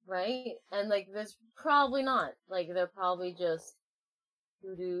 Yeah, right? And like, there's probably not. Like, they're probably just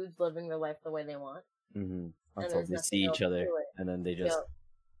two dudes living their life the way they want. Mm-hmm. And Until there's they nothing see else each other, to it. and then they just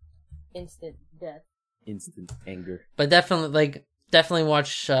Instant death. instant anger. But definitely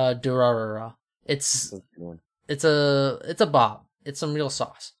watch Durarara. It's That's a good one. it's a bop. It's some real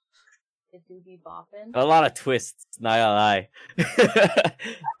sauce. It do be bopping. A lot of twists, not gonna lie.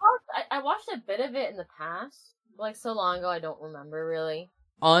 I watched a bit of it in the past. Like, so long ago, I don't remember really.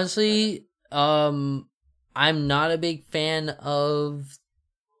 Honestly, I'm not a big fan of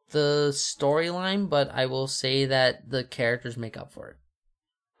the storyline, but I will say that the characters make up for it.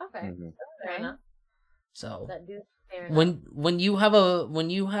 Okay, Mhm. fair enough. So That dude's fair enough. when you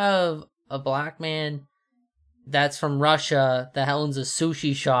have a black man that's from Russia that owns a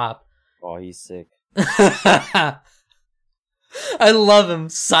sushi shop, Oh, he's sick. I love him,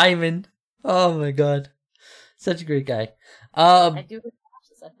 Simon. Oh my god, such a great guy. I do watch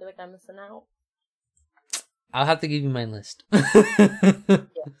this. I feel like I'm missing out. I'll have to give you my list. Please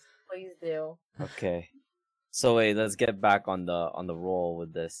do. Okay. So wait, let's get back on the roll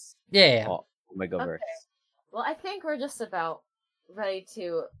with this. Yeah. Oh, Omegaverse. Okay. Well, I think we're just about ready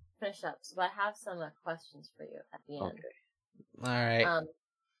to finish up, so I have some questions for you at the end. Okay. All right.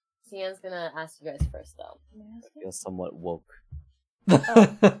 Cian's gonna ask you guys first, though. I feel somewhat woke.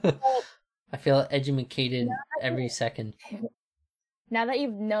 I feel educated every second. Now that you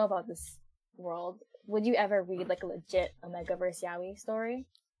know about this world, would you ever read like a legit Omegaverse Yaoi story?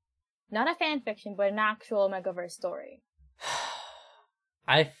 Not a fan fiction, but an actual Omegaverse story.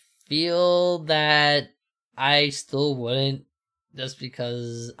 I feel that I still wouldn't, just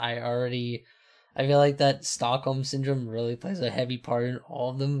because I feel like that Stockholm Syndrome really plays a heavy part in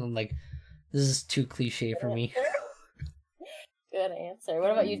all of them. I'm like, this is too cliche for me. Good answer.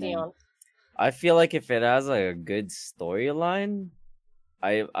 What about you, Dion? I feel like if it has like a good storyline,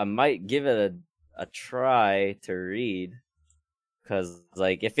 I might give it a try to read. Cause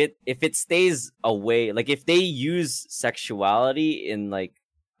like if it stays away, like if they use sexuality in like,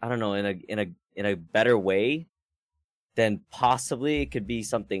 I don't know, in a better way, then possibly it could be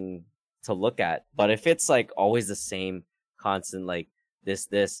something to look at. But if it's like always the same constant, like this,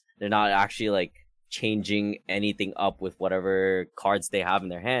 they're not actually like changing anything up with whatever cards they have in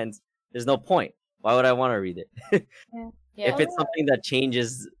their hands, there's no point. Why would I want to read it? Yeah. If it's something that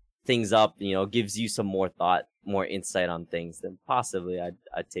changes things up, gives you some more thought, more insight on things, then possibly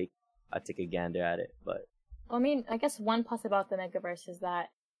I'd take a gander at it. But Well, I mean, I guess one plus about the Omegaverse is that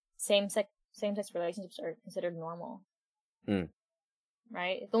same-sex relationships are considered normal.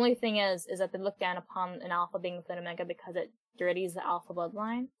 Right? The only thing is that they look down upon an alpha being with an omega because it dirties the alpha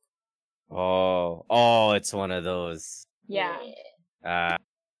bloodline. oh, it's one of those. Yeah.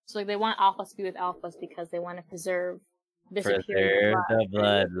 So like they want alphas to be with alphas because they want to preserve the superior Preserve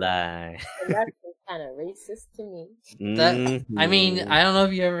blood. the bloodline. And that's kind of racist to me. I mean, I don't know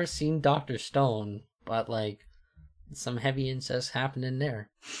if you ever seen Dr. Stone, but like some heavy incest happening there.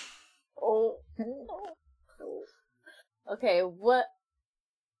 Oh. Okay, what?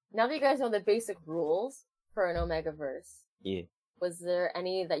 Now that you guys know the basic rules for an Omegaverse, Yeah. was there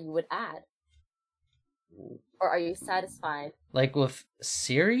any that you would add? Or are you satisfied? Like with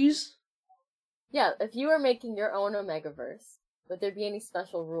series? Yeah, if you were making your own Omegaverse, would there be any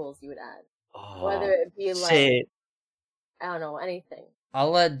special rules you would add? Oh, Whether it be like, shit. I don't know, anything.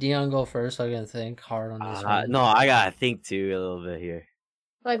 I'll let Dion go first so I can think hard on this one. No, I gotta think too a little bit here.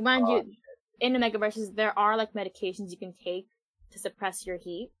 Like, mind you, in Omegaverses, there are like medications you can take to suppress your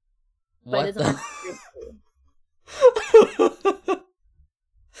heat. But What it doesn't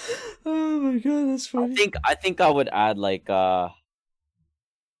the? Oh my god, that's funny. I think I would add like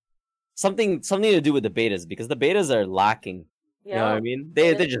something to do with the betas, because the betas are lacking. You know what I mean?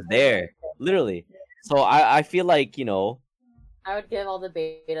 They're just there, literally. So I feel like, you know, I would give all the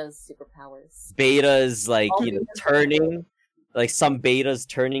betas superpowers. betas like, All you know, betas turning, like some betas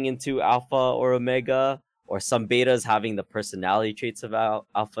turning into alpha or omega, or some betas having the personality traits of alpha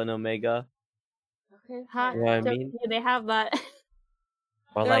and omega. Okay. Huh? You know what I So, mean? yeah, they have that.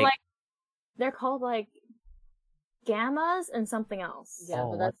 Or They're like, they're called like gammas and something else. Yeah,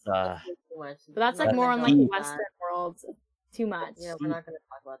 oh, but what that's too much. But that's We're like not more gonna on like go the into Western that. world. Too much. Yeah, we're not gonna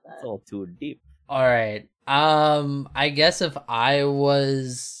talk about that. it's all too deep. All right. I guess if I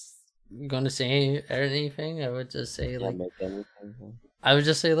was gonna say anything, I would just say Can't like make anything. I would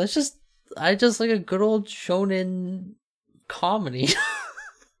just say I just like a good old shonen comedy.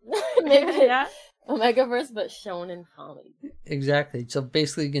 Maybe Yeah. Omegaverse, but shown in comedy. Exactly. So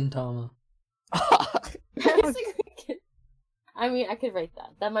basically Gintama. I mean, I could write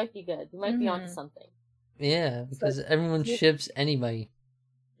that. That might be good. You might be onto Mhm. something. Yeah, because everyone you- ships anybody.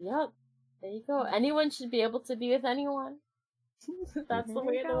 Yep. There you go. Anyone should be able to be with anyone. That's the There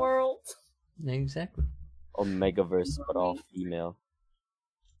way you of the go. world. Exactly. Omegaverse, but all female.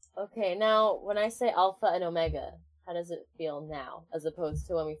 Okay, now when I say alpha and omega, how does it feel now as opposed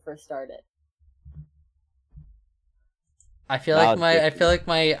to when we first started? I feel Now like it's my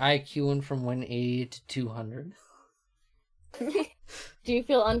different. IQ went from 180 to 200. Do you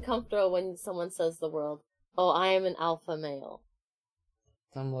feel uncomfortable when someone says the word, "Oh, I am an alpha male"?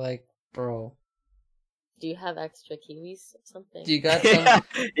 I'm like, bro, Do you have extra kiwis or something? do you got some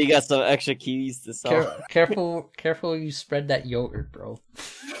You got some extra keys to sell. careful you spread that yogurt, bro.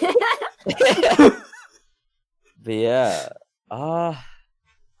 But yeah,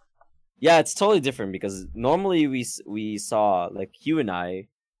 yeah, it's totally different, because normally we saw, like, you and I,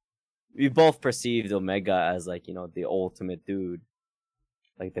 we both perceived Omega as, like, you know, the ultimate dude,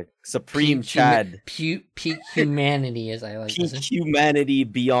 like the supreme Chad, Peak humanity, as I like to peak say. humanity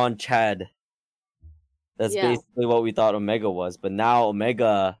beyond Chad. That's Yeah. basically what we thought Omega was, but now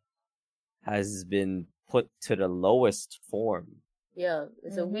Omega has been put to the lowest form. Yeah,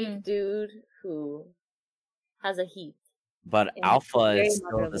 it's a Mhm. weak dude who has a heat. But And Alpha very is still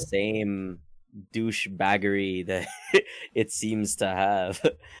the motherly. same douchebaggery that it seems to have.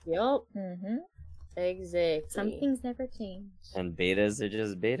 Yup, Mm-hmm. exactly. Some things never change. And betas are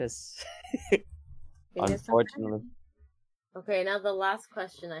just betas. They just don't Unfortunately. matter. Okay, now the last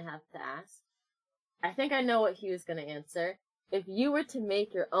question I have to ask. I think I know what he was gonna answer. If you were to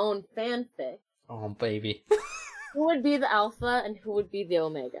make your own fanfic, Oh baby. who would be the alpha and who would be the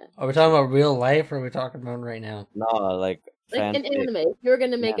omega? Are we talking about real life or are we talking about right now? No, like Like in fanfic. anime, if you were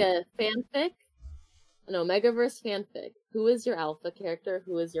gonna make a fanfic, an Omegaverse fanfic, who is your alpha character?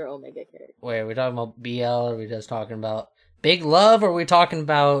 Who is your omega character? Wait, are we talking about BL or are we just talking about Big Love or are we talking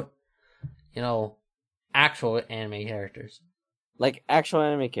about, you know, actual anime characters? Like actual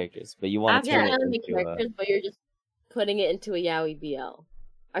anime characters, but you want to Actual turn it anime into characters, but you're just putting it into a yaoi BL.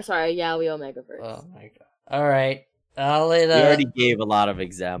 Or sorry, a yaoi Omegaverse. Oh my god. Alright. I'll let we already gave a lot of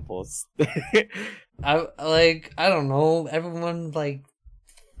examples. I don't know, everyone like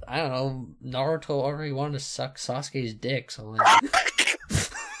I don't know, Naruto already wanted to suck Sasuke's dick, so like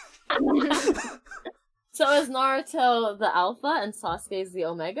So is Naruto the alpha and Sasuke is the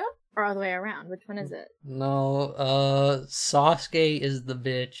omega? Or all the way around. Which one is it? no, Sasuke is the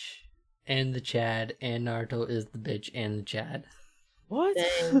bitch and the Chad, and Naruto is the bitch and the Chad. What?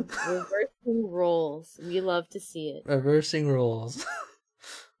 Dang, reversing roles. We love to see it. Reversing roles.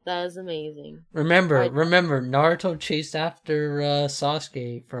 That is amazing. Remember, Alright. Naruto chased after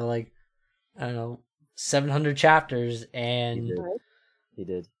Sasuke for like, I don't know, 700 chapters, and He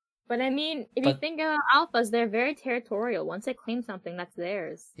did. But I mean, if you But- think about alphas, they're very territorial. Once they claim something, that's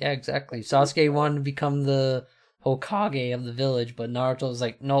theirs. yeah, exactly. Sasuke wanted to become the Hokage of the village, but Naruto was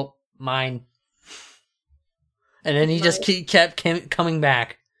like, nope, mine. And then he just kept coming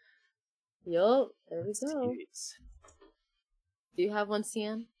back. Yup, there we go. Serious. Do you have one,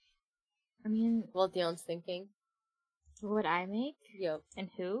 Cian? I mean, While Dion's thinking. who would I make? Yup, And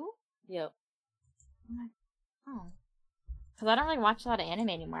who? yup. Oh. Because I don't really watch a lot of anime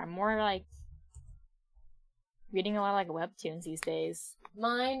anymore. I'm more like reading a lot of like webtoons these days.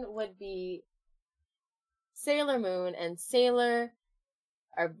 Mine would be Sailor Moon, and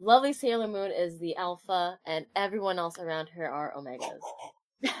our lovely Sailor Moon is the alpha, and everyone else around her are omegas.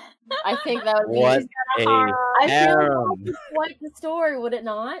 I think that would be What a I feel harem. that would be quite the story, would it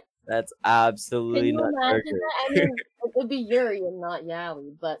not? That's Can absolutely you not imagine burger. that? I mean, it would be Yuri and not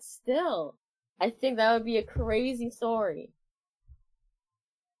Yaoi, but still, I think that would be a crazy story.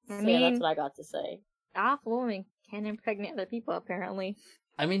 I So mean, yeah, that's what I got to say. alpha women can impregnate other people, apparently.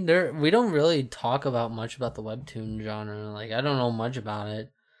 I mean, we don't really talk about much about the webtoon genre. Like, I don't know much about it.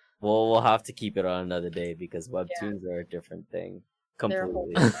 Well, we'll have to keep it on another day because webtoons are a different thing. They're a whole-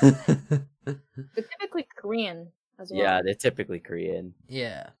 Completely. They're typically Korean as well. Yeah, they're typically Korean.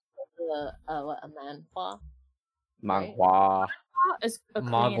 Yeah. What, a manhwa? Manhwa. It's a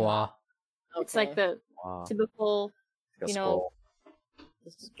Korean. Magua. It's like the Wow. typical, Like a you know,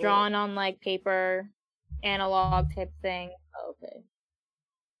 scroll. drawn on like paper, analog type thing. Okay.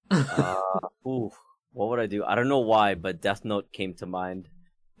 Ooh, what would I do? I don't know why, but Death Note came to mind.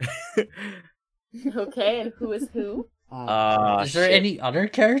 Okay, and who is who? Is there shit. any other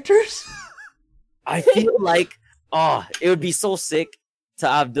characters? I feel like, it would be so sick to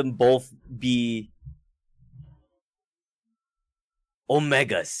have them both be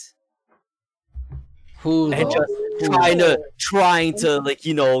Omegas Who? and though? just trying to like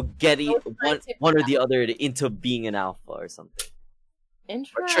get trying to one or the other into being an alpha or something, or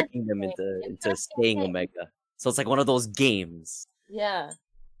Interesting. tricking them into staying Omega. So it's like one of those games, Yeah,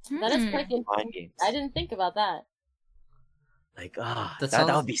 that is quite mind interesting. games. I didn't think about that. Like That that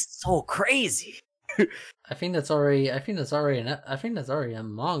sounds- would be so crazy. I think that's already a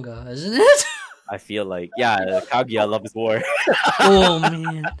manga, isn't it? I feel like Kaguya Love is War. Oh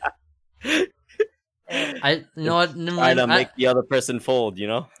man. You know what? Never Trying mind. to make the other person fold,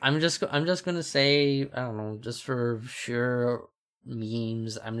 I'm just gonna say, I don't know, just for sure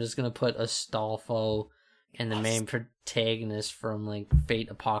memes, I'm just gonna put Astolfo and the main protagonist from like Fate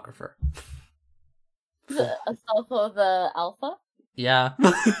Apocrypha. Astolfo the Alpha? Yeah.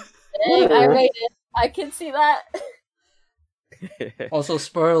 Dang, I rate it. I can see that. Also,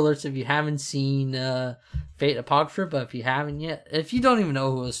 spoiler alerts if you haven't seen Fate Apocrypha, but if you haven't yet, if you don't even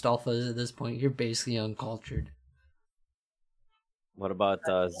know who Astolfo is at this point, you're basically uncultured. What about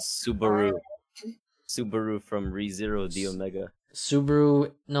Subaru? Subaru from ReZero the Omega.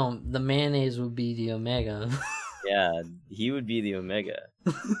 Subaru, no, the mayonnaise would be the Omega. Yeah, he would be the Omega.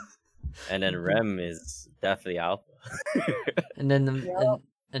 And then Rem is definitely Alpha. and then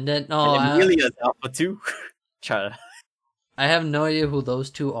and then And I Amelia's Alpha too. Try have no idea who those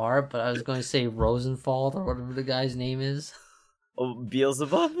two are, but I was going to say Rosenfeld or whatever the guy's name is.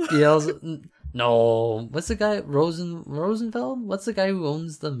 Beelzebub? No, what's the guy Rosenfeld? What's the guy who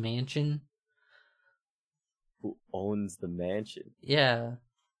owns the mansion? Who owns the mansion? Yeah.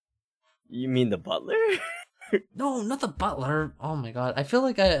 You mean the butler? No, not the butler. Oh my god. I feel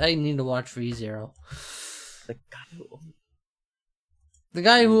like I need to watch ReZero. The guy who owns... The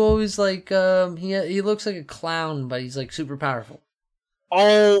guy who always like he looks like a clown, but he's like super powerful.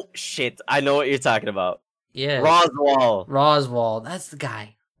 Oh shit! I know what you're talking about. Yeah. Roswell, that's the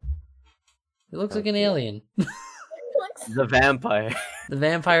guy. He looks like an alien. the vampire. The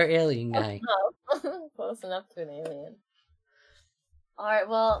vampire alien guy. Close enough to an alien. Alright,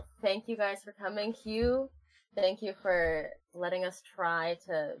 well, thank you guys for coming. Hugh, thank you for letting us try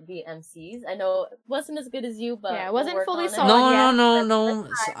to be MCs. I know it wasn't as good as you, but Yeah, it wasn't we'll work fully on it. solid. No.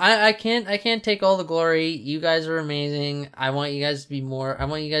 I can't take all the glory. You guys are amazing. I want you guys to be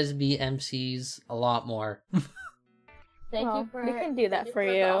MCs a lot more. Thank Well, you for we can do that thank for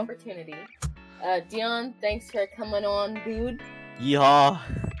the you. opportunity. Dion, thanks for coming on, dude. Yeehaw!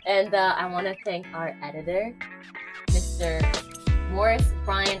 And I want to thank our editor, Mr. Morris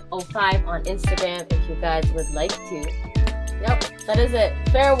Brian 05 on Instagram, if you guys would like to. Yep, that is it.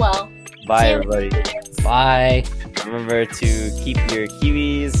 Farewell. Bye, See you everybody. Bye. Remember to keep your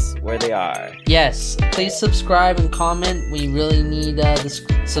kiwis where they are. Yes, please subscribe and comment. We really need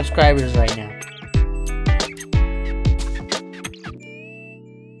the subscribers right now.